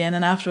comedian,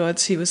 and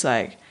afterwards he was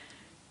like,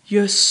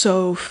 you're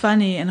so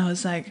funny. And I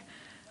was like,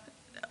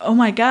 oh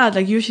my God,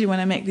 like usually when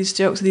I make these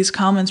jokes, these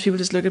comments, people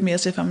just look at me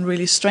as if I'm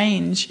really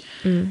strange.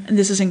 And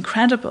this is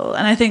incredible.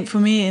 And I think for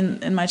me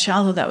in my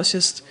childhood, that was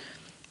just,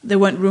 there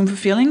weren't room for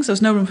feelings. There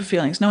was no room for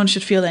feelings. No one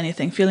should feel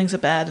anything. Feelings are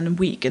bad and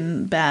weak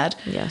and bad.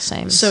 Yeah,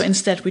 same. So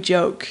instead we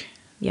joke.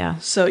 Yeah.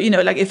 So, you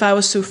know, like if I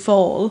was to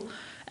fall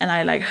and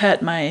I like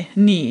hurt my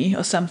knee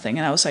or something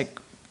and I was like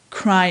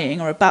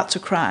crying or about to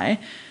cry,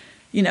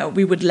 you know,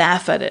 we would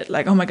laugh at it.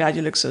 Like, oh my God,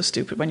 you look so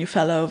stupid when you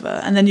fell over.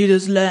 And then you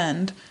just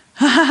learned,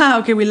 ha ha ha,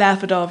 okay, we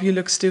laugh it off. You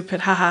look stupid.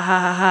 Ha ha ha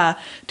ha ha.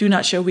 Do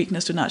not show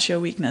weakness. Do not show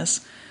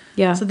weakness.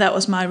 Yeah. So that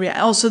was my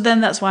reaction. Also,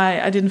 then that's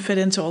why I didn't fit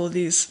into all of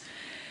these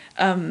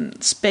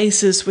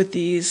spaces with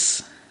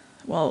these,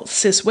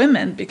 cis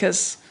women,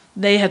 because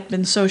they had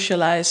been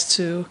socialized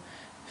to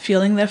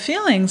feeling their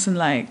feelings and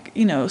like,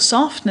 you know,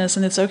 softness,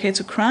 and it's okay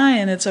to cry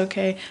and it's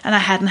okay. And I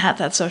hadn't had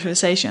that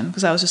socialization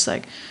because I was just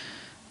like,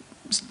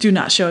 do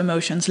not show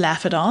emotions,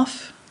 laugh it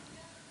off.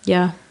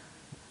 Yeah.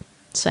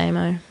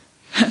 Same-o.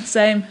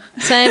 Same-o.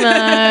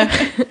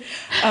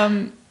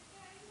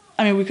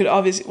 I mean, we could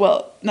obviously,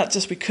 not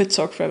just we could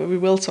talk forever, we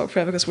will talk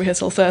forever because we're here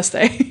till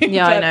Thursday.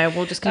 Yeah, but, I know.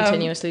 We'll just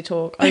continuously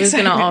talk. I was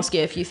going to ask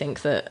you if you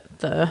think that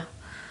the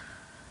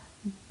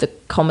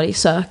comedy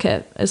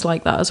circuit is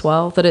like that as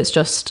well, that it's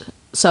just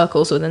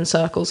circles within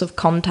circles of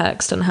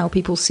context and how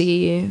people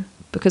see you.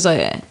 Because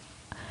I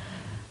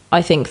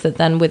think that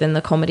then within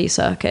the comedy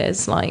circuit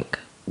is like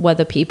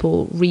whether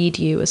people read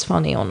you as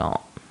funny or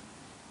not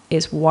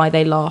is why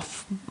they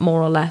laugh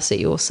more or less at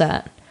your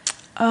set.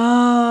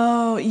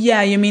 Oh,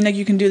 yeah, you mean like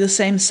you can do the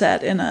same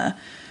set in a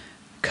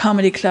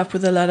comedy club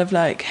with a lot of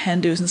like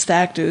hen do's and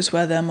stag do's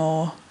where they're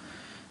more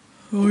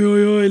oi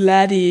oi oi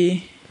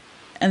laddie,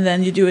 and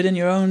then you do it in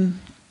your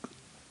own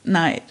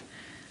night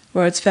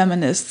where it's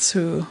feminists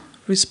who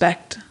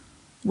respect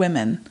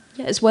women.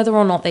 Yeah, it's whether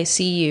or not they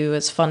see you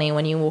as funny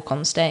when you walk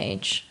on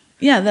stage.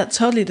 Yeah, that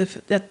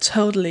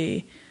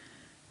totally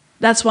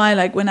That's why,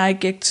 like, when I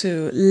gig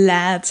to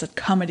lads at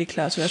comedy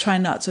clubs, which I try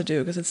not to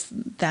do because it's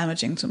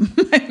damaging to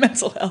my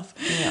mental health.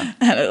 Yeah.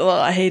 And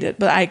I hate it.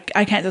 But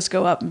I can't just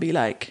go up and be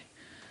like,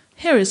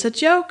 here is a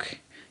joke.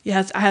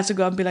 I have to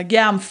go up and be like,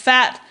 yeah, I'm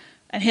fat,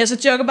 and here's a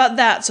joke about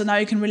that, so now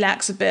you can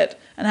relax a bit.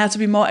 And I have to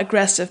be more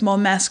aggressive, more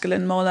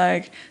masculine, more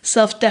like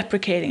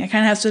self-deprecating. I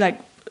kind of have to like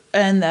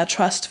earn their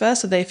trust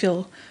first so they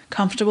feel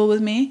comfortable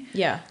with me.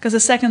 Yeah. Because the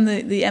second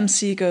the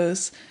MC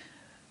goes,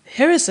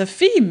 here is a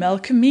female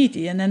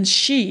comedian, and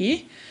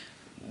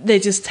they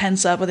just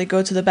tense up, or they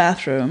go to the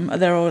bathroom, or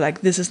they're all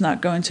like, this is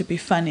not going to be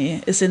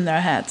funny, it's in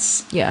their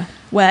heads. Yeah.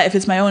 Where if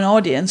it's my own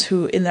audience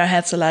who in their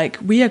heads are like,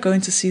 we are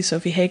going to see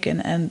Sophie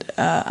Hagen, and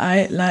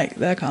I like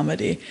their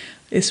comedy,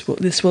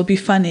 this will be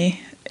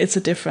funny, it's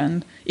a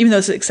different, even though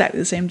it's exactly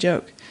the same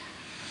joke.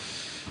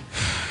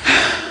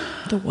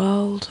 The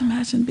world.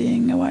 Imagine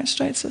being a white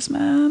straight cis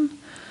man.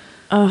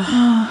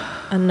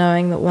 And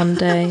knowing that one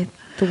day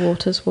the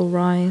waters will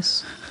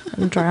rise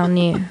and drown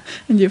you.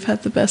 And you've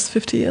had the best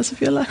 50 years of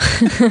your life.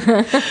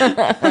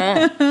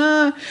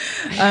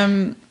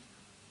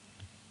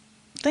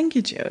 Thank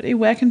you, Jodie.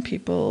 Where can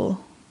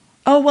people...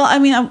 Oh, well, I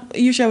mean,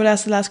 usually I would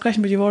ask the last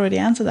question, but you've already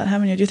answered that,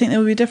 haven't you? Do you think it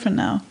will be different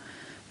now?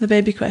 The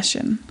baby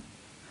question.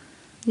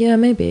 Yeah,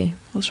 maybe.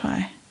 We'll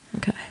try.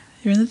 Okay.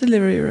 You're in the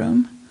delivery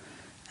room,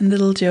 and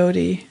little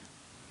Jodie,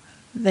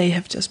 they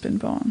have just been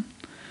born.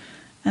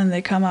 And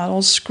they come out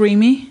all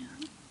screamy.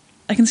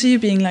 I can see you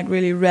being like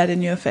really red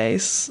in your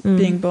face,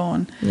 being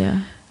born.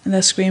 Yeah. And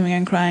they're screaming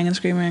and crying and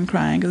screaming and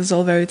crying because it's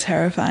all very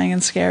terrifying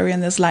and scary,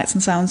 and there's lights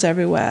and sounds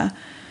everywhere.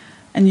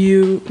 And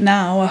you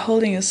now are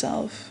holding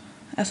yourself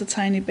as a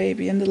tiny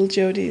baby, and little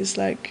Jodie is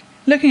like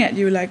looking at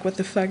you like, what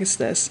the fuck is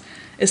this?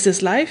 Is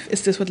this life?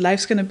 Is this what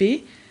life's going to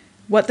be?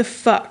 What the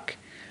fuck?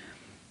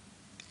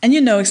 And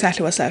you know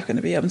exactly what's life going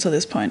to be up until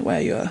this point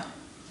where you're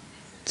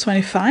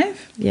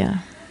 25. Yeah.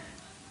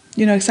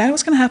 You know exactly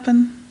what's going to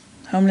happen.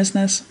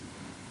 Homelessness.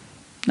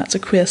 Lots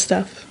of queer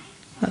stuff.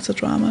 Lots of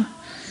drama.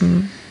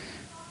 Mm.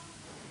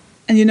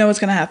 And you know what's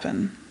going to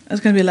happen. There's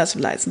going to be lots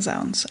of lights and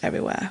sounds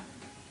everywhere.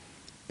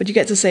 But you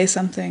get to say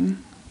something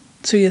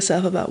to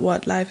yourself about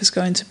what life is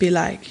going to be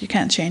like. You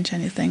can't change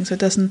anything. So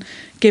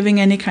giving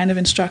any kind of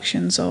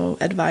instructions or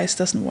advice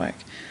doesn't work.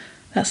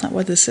 That's not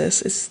what this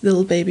is. It's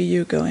little baby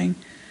you going,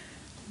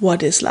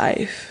 what is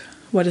life?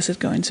 What is it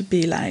going to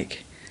be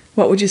like?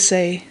 What would you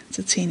say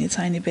to teeny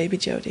tiny baby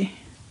Jodie?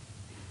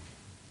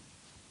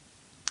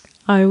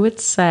 I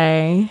would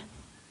say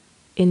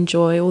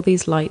enjoy all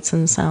these lights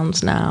and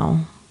sounds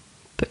now,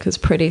 because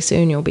pretty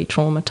soon you'll be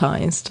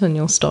traumatized and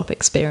you'll stop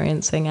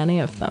experiencing any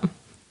of them.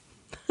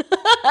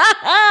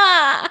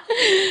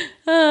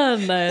 Oh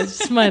no, it's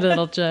just my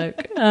little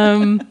joke.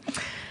 I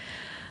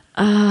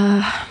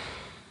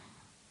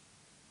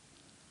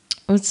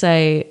would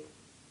say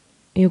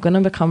you're going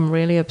to become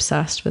really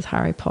obsessed with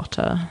Harry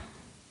Potter.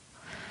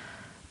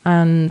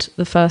 And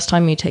the first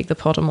time you take the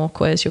Pottermore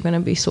quiz, you're going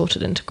to be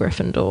sorted into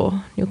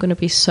Gryffindor. You're going to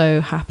be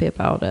so happy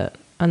about it.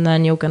 And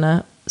then you're going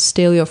to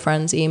steal your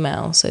friend's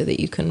email so that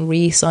you can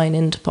re-sign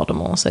into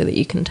Pottermore so that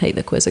you can take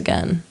the quiz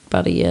again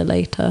about a year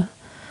later.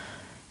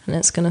 And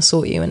it's going to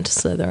sort you into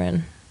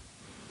Slytherin.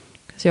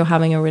 Because you're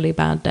having a really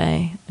bad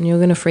day. And you're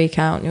going to freak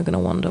out and you're going to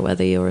wonder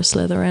whether you're a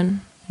Slytherin.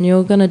 And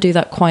you're going to do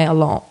that quite a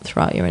lot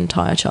throughout your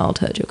entire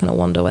childhood. You're going to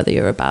wonder whether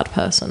you're a bad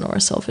person or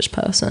a selfish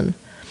person.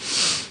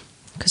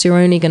 Because you're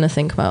only going to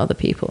think about other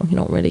people. You're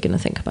not really going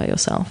to think about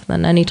yourself.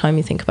 Then anytime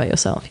you think about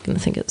yourself, you're going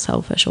to think it's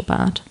selfish or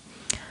bad.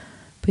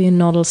 But you're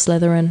not a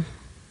Slytherin.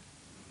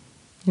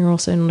 You're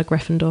also not a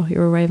Gryffindor.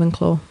 You're a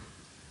Ravenclaw.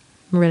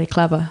 You're really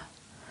clever.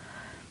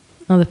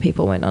 Other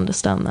people won't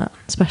understand that.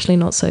 Especially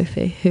not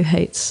Sophie, who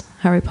hates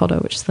Harry Potter,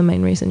 which is the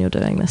main reason you're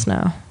doing this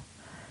now.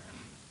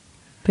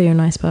 But you're a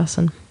nice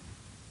person.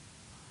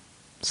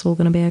 It's all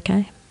going to be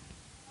okay.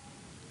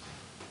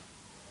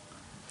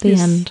 The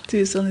end. Do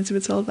you still need to be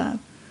told that?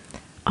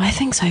 I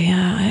think so,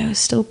 yeah. I always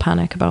still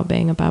panic about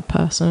being a bad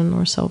person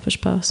or a selfish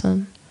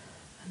person.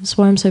 That's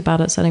why I'm so bad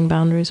at setting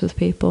boundaries with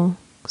people.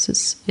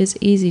 Because it's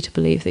easy to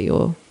believe that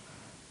you're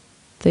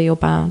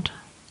bad.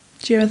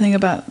 Do you ever think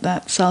about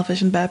that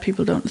selfish and bad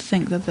people don't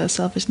think that they're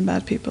selfish and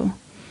bad people?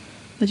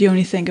 That you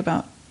only think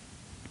about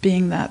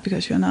being that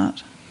because you're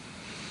not?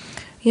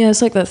 Yeah,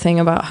 it's like that thing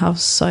about how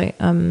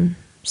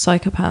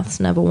psychopaths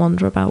never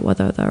wonder about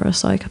whether they're a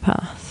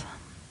psychopath.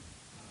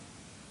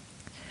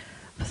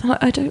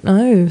 But I don't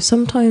know.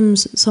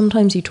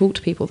 Sometimes you talk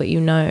to people that you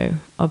know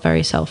are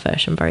very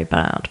selfish and very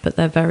bad, but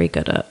they're very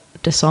good at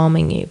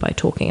disarming you by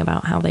talking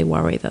about how they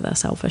worry that they're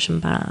selfish and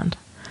bad.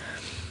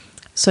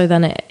 So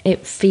then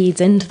it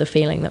feeds into the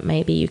feeling that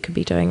maybe you could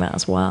be doing that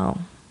as well,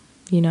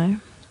 you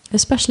know?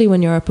 Especially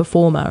when you're a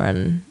performer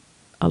and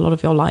a lot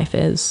of your life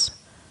is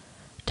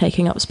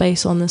taking up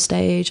space on the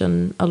stage,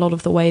 and a lot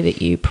of the way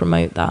that you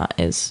promote that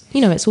is,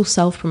 you know, it's all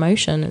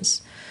self-promotion.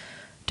 It's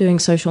doing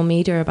social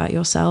media about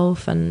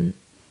yourself and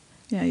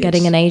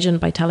getting an agent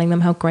by telling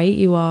them how great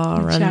you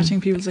are. And chatting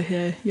people to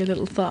hear your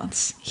little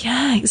thoughts.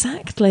 Yeah,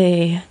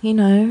 exactly. You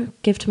know,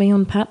 give to me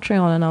on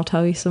Patreon and I'll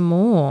tell you some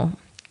more.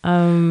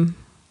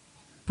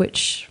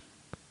 Which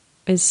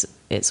is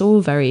it's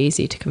all very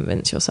easy to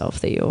convince yourself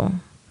that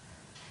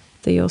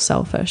you're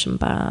selfish and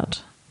bad.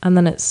 And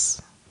then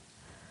it's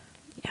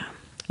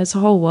a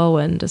whole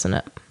whirlwind, isn't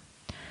it?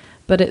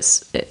 But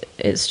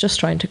it's just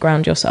trying to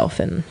ground yourself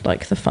in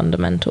like the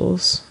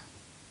fundamentals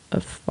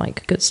of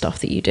like good stuff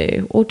that you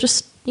do, or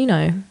just, you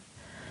know,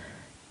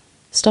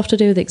 stuff to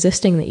do with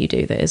existing that you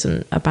do that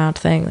isn't a bad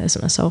thing, that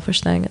isn't a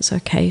selfish thing. It's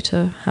okay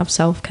to have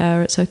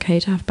self-care, it's okay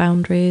to have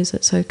boundaries,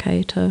 it's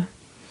okay to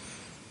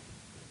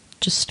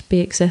just be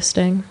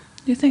existing.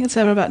 Do you think it's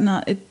ever about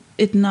not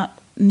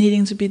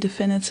needing to be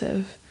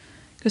definitive?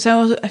 Because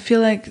I feel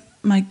like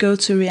my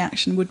go-to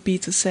reaction would be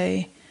to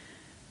say,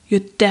 you're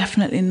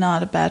definitely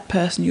not a bad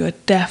person, you are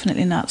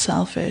definitely not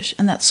selfish.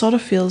 And that sort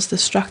of feels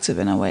destructive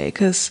in a way,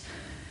 because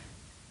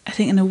I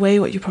think in a way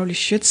what you probably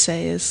should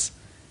say is,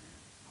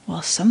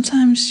 well,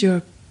 sometimes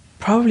you're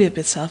probably a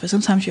bit selfish,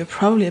 sometimes you're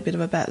probably a bit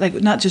of a bad, like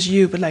not just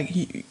you, but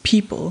like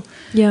people.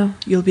 Yeah.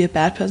 You'll be a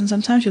bad person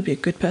sometimes, you'll be a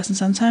good person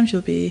sometimes,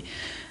 you'll be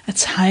a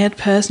tired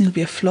person, you'll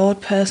be a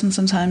flawed person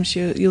sometimes,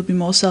 you'll be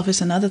more selfish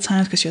than other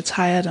times because you're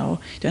tired or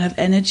you don't have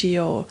energy,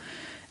 or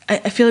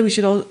I feel like we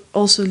should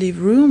also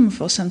leave room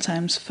for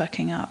sometimes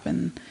fucking up.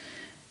 And,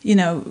 you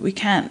know, we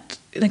can't,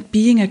 like,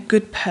 being a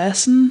good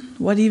person,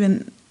 what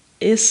even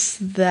is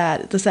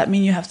that? Does that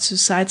mean you have to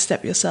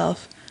sidestep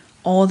yourself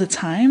all the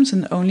times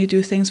and only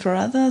do things for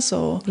others?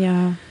 Or,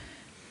 yeah,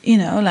 you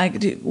know,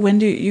 like, when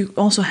do you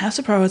also have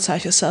to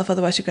prioritize yourself?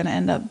 Otherwise you're going to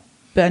end up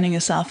burning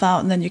yourself out,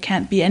 and then you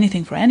can't be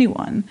anything for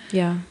anyone.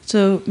 Yeah.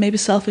 So maybe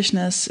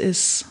selfishness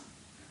is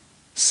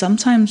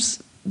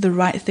sometimes the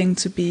right thing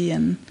to be.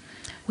 And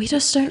we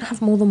just don't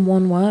have more than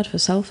one word for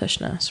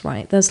selfishness,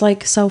 right? There's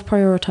like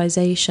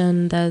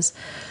self-prioritization, because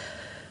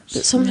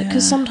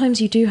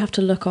sometimes you do have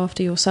to look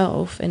after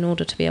yourself in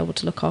order to be able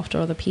to look after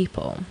other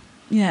people.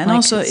 Yeah, and like,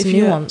 also it's if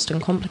you're nuanced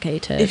and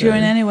complicated. If you're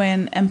in any way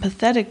an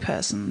empathetic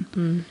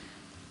person,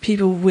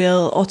 people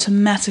will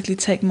automatically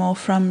take more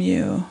from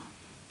you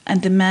and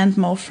demand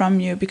more from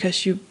you,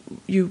 because you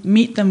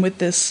meet them with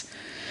this,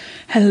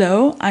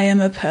 hello, I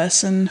am a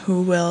person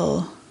who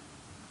will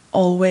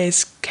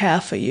always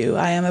care for you.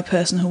 I am a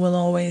person who will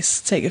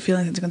always take your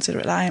feelings into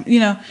consideration. I am, you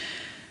know,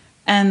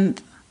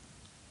 and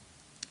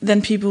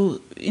then people,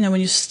 you know,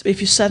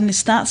 if you suddenly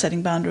start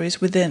setting boundaries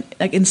within,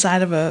 like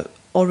inside of a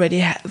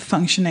already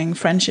functioning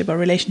friendship or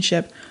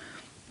relationship,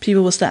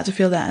 people will start to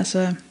feel that as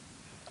a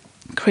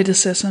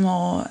criticism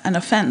or an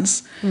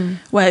offense.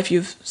 Where if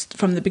you've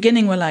from the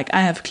beginning were like,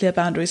 I have clear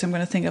boundaries, I'm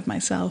going to think of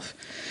myself,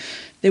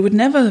 they would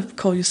never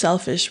call you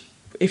selfish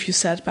if you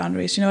set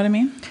boundaries. You know what I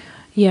mean?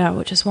 Yeah,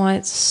 which is why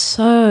it's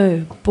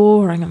so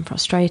boring and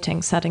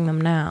frustrating setting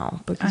them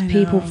now, because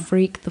people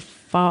freak the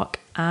fuck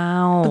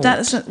out. But that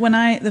is I'm going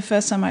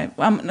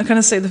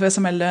to say the first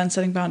time I learned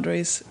setting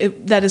boundaries,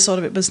 that is sort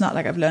of it, but it's not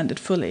like I've learned it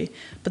fully.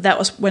 But that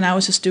was when I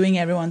was just doing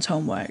everyone's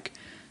homework,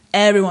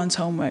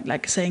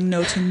 like saying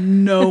no to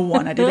no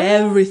one. I did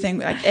everything,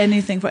 like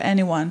anything for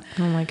anyone.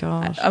 Oh my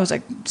gosh. I was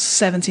like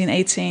 17,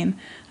 18,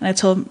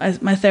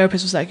 and my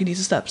therapist was like, you need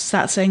to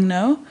start saying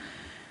no.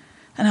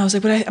 And I was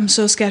like, but I'm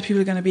so scared people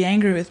are going to be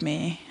angry with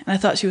me. And I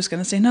thought she was going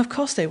to say, no, of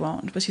course they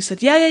won't. But she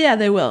said, yeah,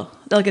 they will.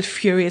 They'll get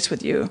furious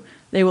with you.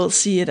 They will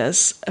see it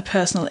as a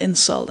personal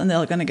insult, and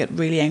they're going to get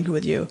really angry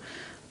with you.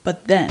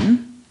 But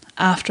then,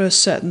 after a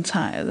certain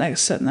time, like a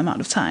certain amount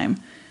of time,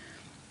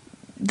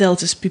 they'll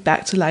just be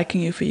back to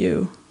liking you for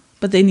you.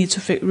 But they need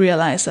to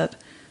realize that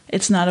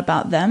it's not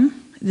about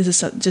them. This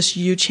is just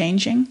you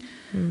changing.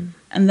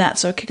 And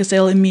that's okay, because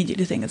they'll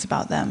immediately think it's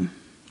about them.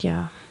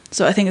 Yeah.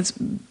 So I think it's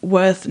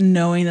worth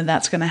knowing that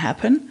that's going to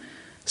happen,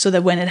 so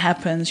that when it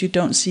happens, you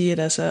don't see it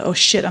as oh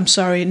shit, I'm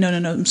sorry, no,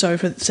 I'm sorry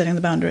for setting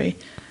the boundary.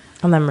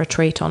 And then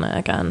retreat on it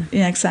again.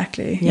 Yeah,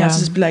 exactly. Yeah. You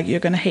just be like, you're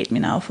going to hate me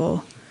now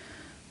for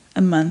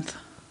a month.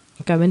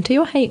 Go into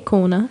your hate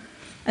corner.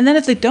 And then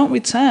if they don't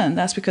return,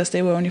 that's because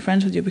they were only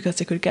friends with you because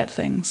they could get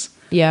things.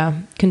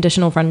 Yeah,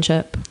 conditional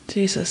friendship.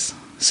 Jesus,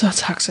 so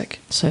toxic.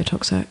 So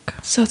toxic.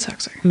 So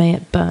toxic. May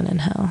it burn in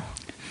hell.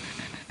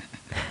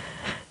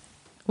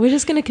 We're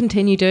just going to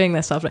continue doing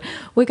this after.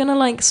 We're going to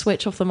like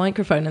switch off the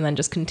microphone and then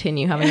just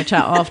continue having a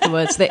chat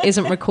afterwards that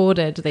isn't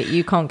recorded, that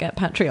you can't get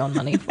Patreon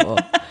money for.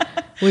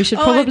 We should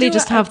probably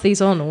just have these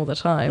on all the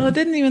time. Well, I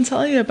didn't even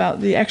tell you about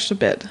the extra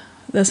bit.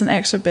 There's an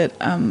extra bit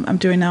I'm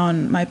doing now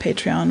on my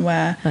Patreon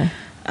where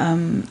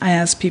I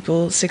ask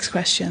people 6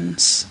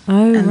 questions.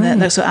 Oh, and right.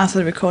 then, so after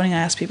the recording, I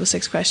ask people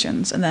 6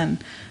 questions, and then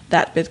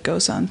that bit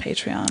goes on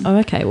Patreon. Oh,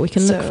 okay. Well, we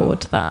can look forward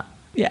to that.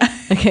 Yeah.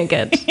 Okay,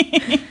 good.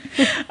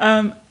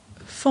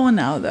 For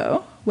now,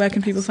 though, where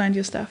can people find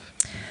your stuff?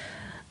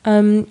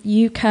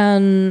 You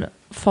can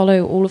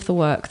follow all of the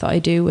work that I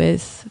do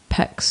with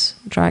Pecs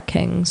Drag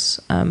Kings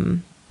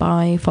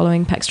by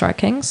following Pecs Drag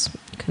Kings.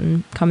 You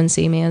can come and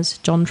see me as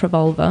John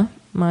Travolta,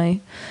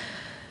 my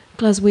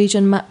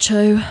Glaswegian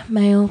macho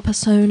male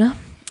persona.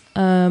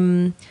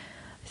 I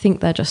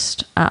think they're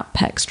just at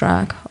Pecs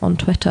Drag on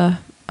Twitter,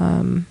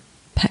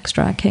 Pecs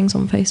Drag Kings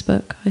on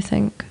Facebook, I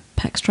think,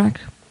 Pecs Drag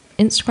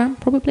Instagram,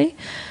 probably.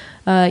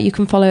 You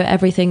can follow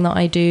everything that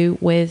I do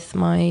with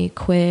my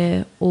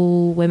queer,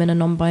 all women and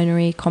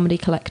non-binary comedy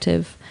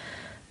collective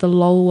the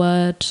LOL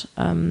Word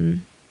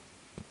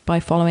by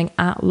following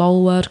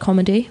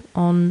 @LOLWordComedy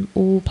on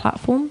all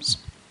platforms.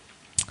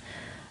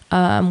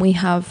 We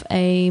have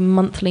a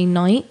monthly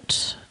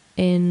night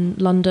in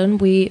London.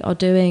 We are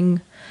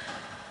doing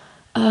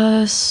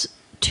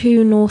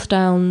 2 North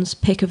Downs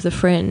Pick of the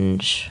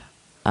Fringe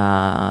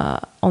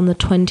on the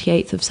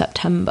 28th of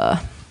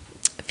September.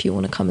 If you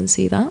want to come and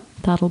see that,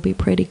 that'll be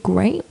pretty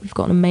great. We've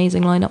got an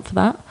amazing lineup for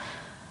that.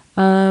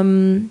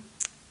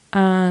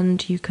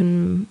 And you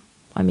can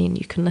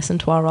listen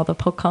to our other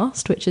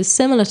podcast, which is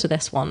similar to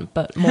this one,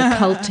 but more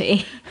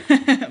culty.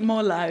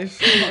 More live,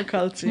 more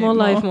culty. More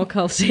live, more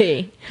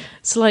culty.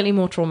 Slightly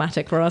more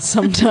traumatic for us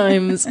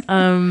sometimes.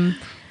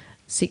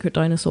 Secret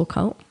Dinosaur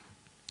Cult.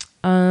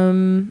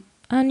 And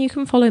you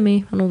can follow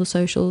me on all the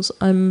socials.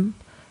 I'm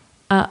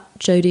at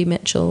Jodie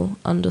Mitchell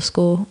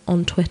 _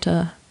 on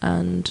Twitter,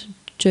 and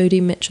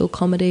Jodie Mitchell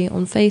Comedy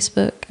on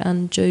Facebook,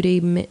 and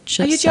Jodie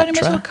Mitchell. Are you Jodie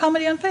Mitchell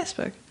Comedy on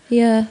Facebook?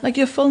 Yeah. Like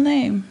your full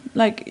name?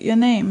 Like your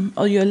name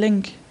or your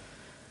link?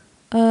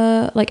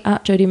 Like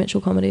at Jodie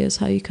Mitchell Comedy is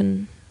how you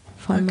can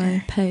find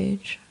my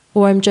page.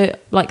 Or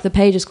the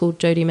page is called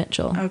Jodie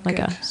Mitchell, I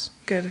guess.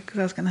 Good, because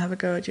I was going to have a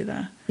go at you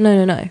there.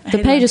 No. The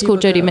page is called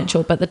Jodie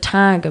Mitchell, but the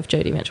tag of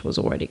Jodie Mitchell was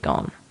already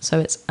gone. So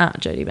it's at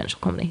Jodie Mitchell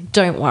Comedy.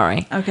 Don't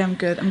worry. Okay, I'm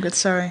good,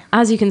 sorry.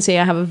 As you can see,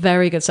 I have a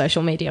very good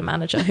social media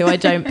manager who I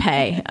don't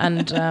pay.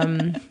 And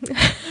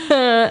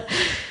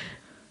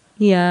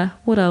yeah,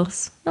 what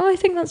else? No, I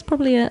think that's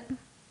probably it. You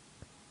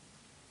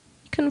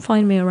can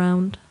find me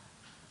around.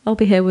 I'll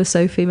be here with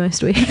Sophie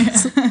most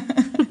weeks.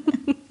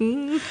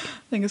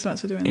 Thank you so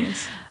much for doing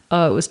this.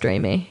 Oh, it was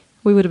dreamy.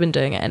 We would have been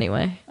doing it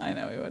anyway. I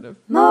know we would have.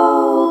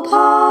 Mopod.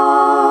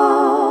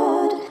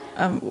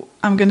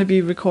 I'm going to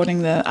be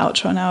recording the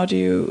outro now.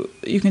 You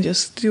can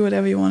just do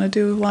whatever you want to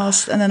do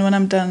whilst, and then when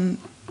I'm done,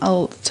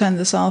 I'll turn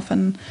this off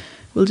and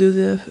we'll do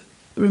the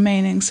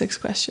remaining 6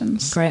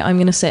 questions. Great. I'm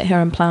going to sit here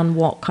and plan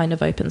what kind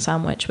of open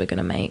sandwich we're going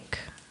to make.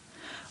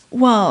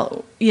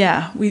 Well,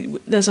 yeah, we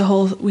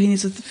need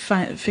to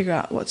figure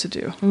out what to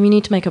do. We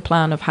need to make a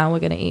plan of how we're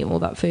going to eat all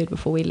that food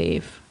before we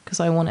leave,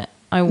 because I want it.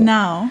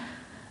 Now?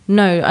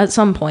 No, at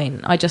some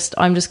point. I'm just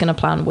going to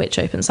plan which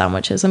open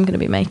sandwiches I'm going to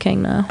be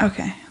making now.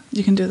 Okay,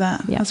 you can do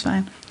that. Yeah. That's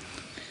fine.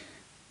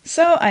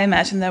 So I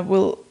imagine that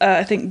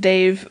I think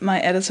Dave, my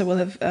editor, will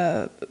have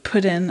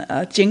put in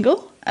a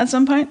jingle at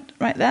some point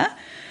right there.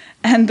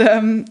 And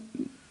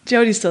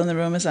Jodie's still in the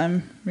room as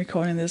I'm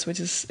recording this, which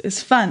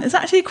is fun. It's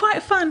actually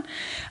quite fun.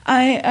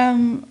 I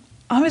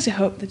obviously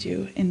hope that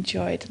you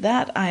enjoyed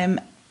that. I am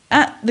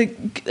at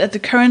the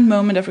current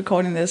moment of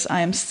recording this,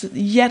 I am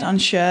yet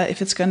unsure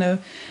if it's going to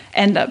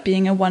end up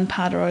being a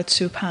 1-parter or a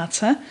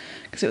 2-parter,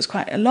 because it was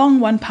quite a long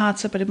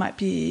 1-parter, but it might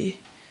be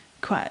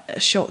quite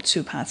a short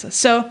 2-parter.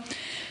 So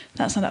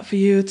that's not up for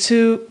you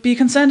to be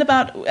concerned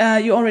about.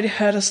 You already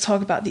heard us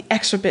talk about the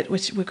extra bit,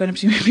 which we're going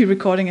to be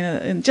recording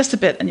in just a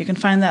bit, and you can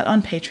find that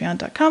on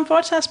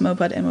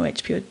patreon.com/mopod,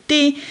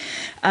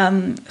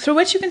 MOHPOD, through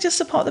which you can just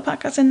support the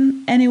podcast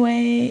in any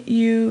way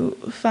you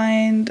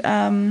find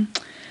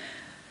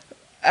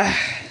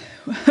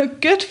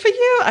good for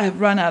you.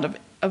 I've run out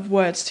of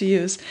words to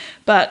use,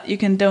 but you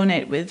can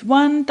donate with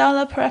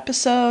 $1 per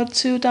episode,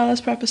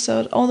 $2 per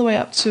episode, all the way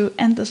up to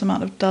endless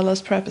amount of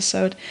dollars per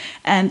episode.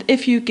 And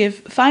if you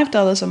give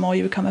 $5 or more,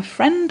 you become a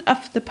friend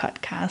of the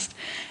podcast.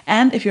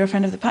 And if you're a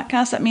friend of the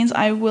podcast, that means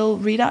I will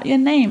read out your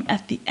name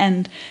at the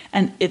end.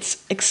 And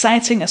it's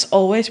exciting as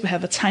always. We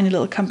have a tiny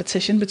little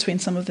competition between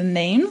some of the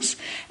names,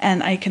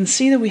 and I can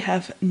see that we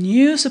have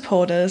new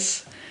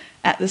supporters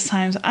at this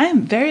time. So I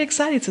am very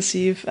excited to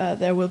see if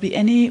there will be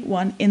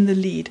anyone in the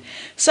lead.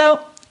 So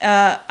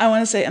I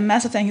want to say a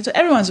massive thank you to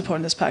everyone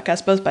supporting this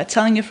podcast, both by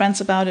telling your friends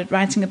about it,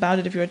 writing about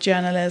it if you're a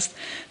journalist,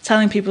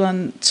 telling people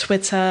on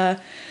Twitter,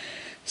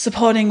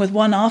 supporting with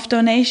one-off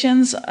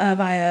donations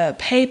via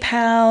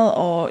PayPal,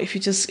 or if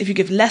you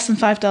give less than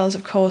 $5,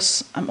 of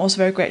course, I'm also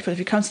very grateful if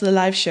you come to the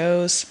live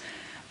shows.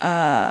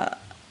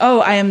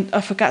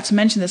 I forgot to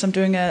mention this. I'm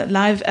doing a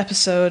live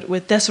episode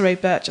with Desiree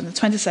Birch on the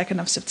 22nd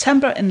of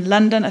September in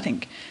London. I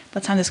think by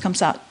the time this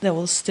comes out, there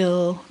will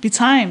still be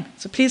time.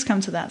 So please come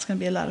to that. It's going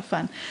to be a lot of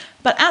fun.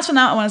 But as for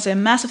now, I want to say a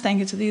massive thank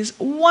you to these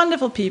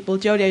wonderful people.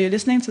 Jodie, are you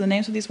listening to the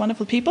names of these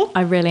wonderful people?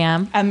 I really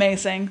am.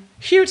 Amazing.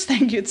 Huge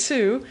thank you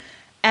to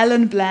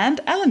Alan Bland.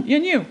 Alan, you're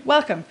new.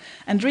 Welcome.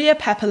 Andrea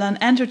Papillon,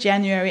 Andrew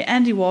January,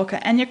 Andy Walker,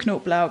 Anya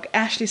Knoblaug,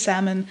 Ashley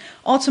Salmon,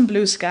 Autumn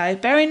Blue Sky,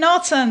 Barry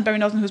Norton,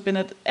 who's been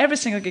at every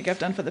single gig I've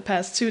done for the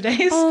past 2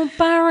 days. Oh,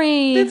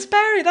 Barry. It's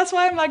Barry. That's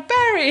why I'm like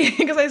Barry,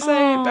 because I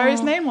say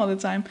Barry's name all the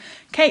time.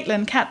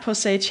 Caitlin, Kat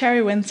Posey,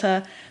 Cherry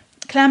Winter,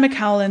 Claire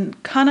McCowlin,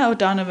 Connor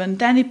O'Donovan,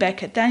 Danny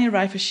Beckett, Daniel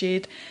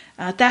Reifesheed,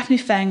 Daphne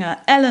Fanger,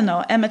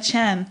 Eleanor, Emma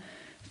Chan,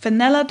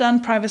 Fenella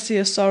Dunn,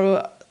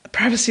 Privacysaurus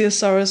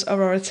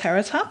Aurora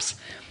Teratops,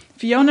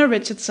 Fiona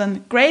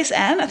Richardson, Grace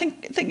Ann, I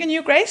think you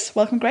knew Grace,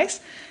 welcome Grace,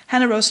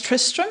 Hannah Rose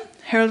Tristram,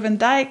 Harold Van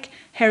Dyke,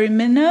 Harry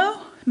Minne,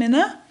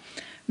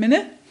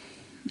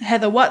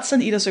 Heather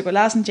Watson, Ida Søgaard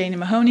Larsen, Janie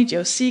Mahoney,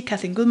 Joe C.,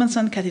 Kathleen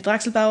Gudmundsson, Kathy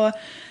Draxelbauer,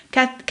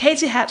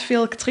 Katie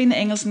Hatfield, Katrine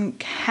Engelsen,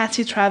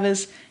 Katty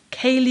Travis,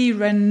 Kaylee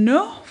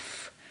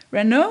Renouf,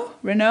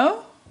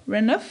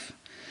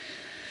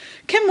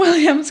 Kim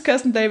Williams,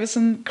 Kirsten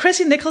Davidson,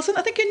 Chrissy Nicholson,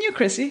 I think you knew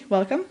Chrissy,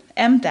 welcome,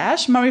 M.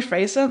 Dash, Murray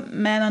Fraser,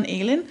 Manon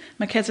Elin,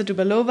 Maketa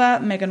Dubalova,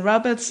 Megan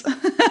Roberts,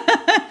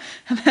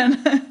 and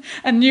then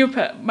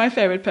my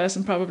favorite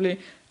person probably,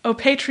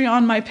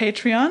 Patreon, my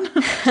Patreon,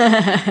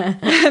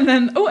 and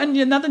then, and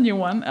another new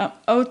one,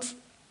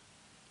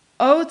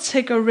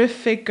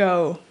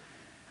 Tigorifico.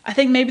 I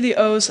think maybe the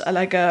O's are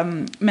like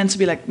meant to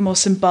be like more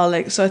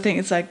symbolic, so I think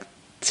it's like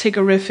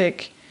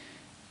Tigorific,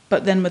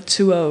 but then with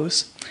 2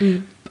 O's.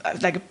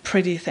 Like a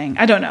pretty thing.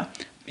 I don't know.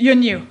 You're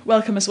new.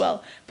 Welcome as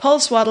well. Paul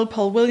Swaddle,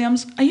 Paul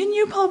Williams. Are you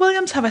new, Paul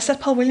Williams? Have I said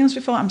Paul Williams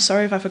before? I'm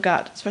sorry if I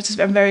forgot.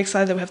 I'm very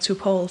excited that we have 2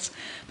 Pauls.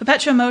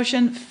 Perpetual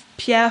Motion,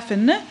 Pierre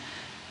Finne.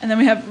 And then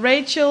we have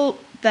Rachel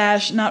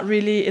Dash, not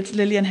really. It's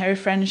Lily and Harry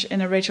French in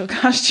a Rachel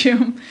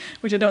costume,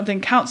 which I don't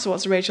think counts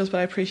towards Rachel's, but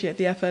I appreciate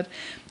the effort.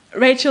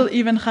 Rachel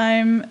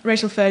Evenheim,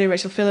 Rachel Ferdy,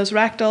 Rachel Phillips,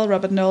 Ragdoll,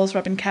 Robert Knowles,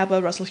 Robin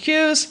Cabell, Russell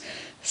Hughes,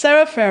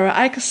 Sarah Ferrer,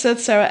 Ikesit,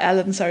 Sarah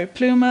Allen, Sarah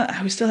Plumer.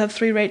 We still have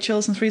 3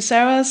 Rachels and 3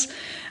 Sarahs.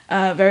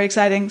 Very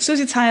exciting.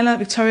 Susie Tyler,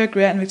 Victoria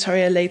Greer, and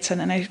Victoria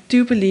Layton. And I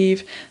do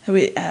believe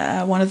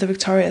that one of the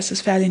Victorias is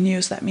fairly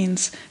new, so that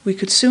means we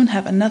could soon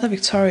have another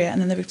Victoria,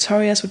 and then the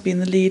Victorias would be in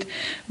the lead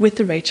with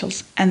the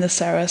Rachels and the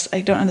Sarahs.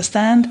 I don't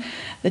understand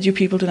that you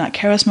people do not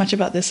care as much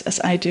about this as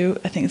I do.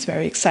 I think it's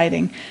very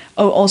exciting.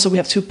 Oh, also we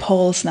have 2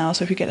 polls now,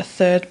 so if you get a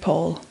 3rd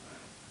poll,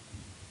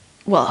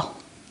 well,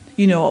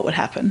 you know what would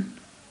happen.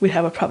 We'd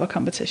have a proper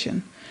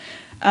competition.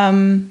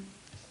 And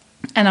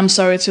I'm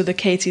sorry to the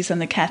Katies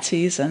and the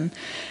Catties and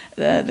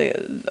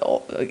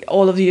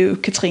all of you,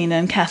 Katrina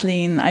and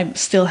Kathleen. I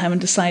still haven't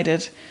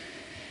decided.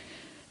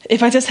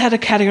 If I just had a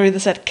category that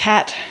said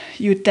cat,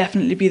 you'd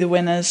definitely be the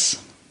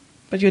winners.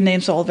 But your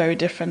names are all very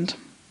different.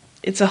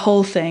 It's a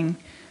whole thing.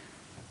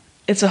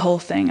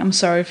 I'm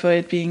sorry for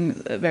it being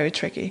very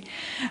tricky.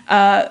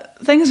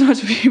 Thank you so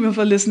much, people,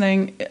 for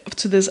listening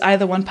to this,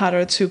 either 1-part or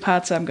a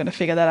 2-part. I'm going to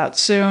figure that out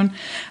soon.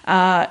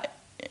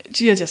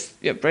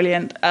 You're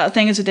brilliant.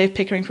 Thank you to Dave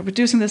Pickering for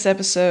producing this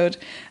episode,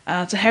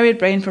 to Harriet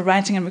Brain for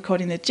writing and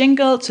recording the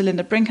jingle, to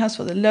Linda Brinkhouse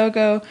for the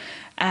logo.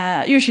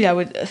 Usually I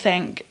would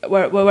thank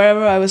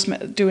wherever I was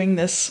doing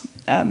this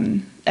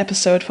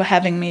episode for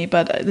having me,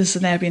 but this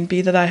is an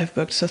Airbnb that I have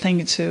booked, so thank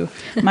you to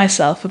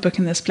myself for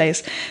booking this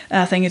place.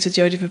 Thank you to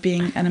Jodie for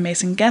being an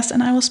amazing guest,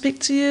 and I will speak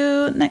to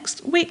you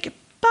next week.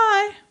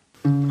 Bye!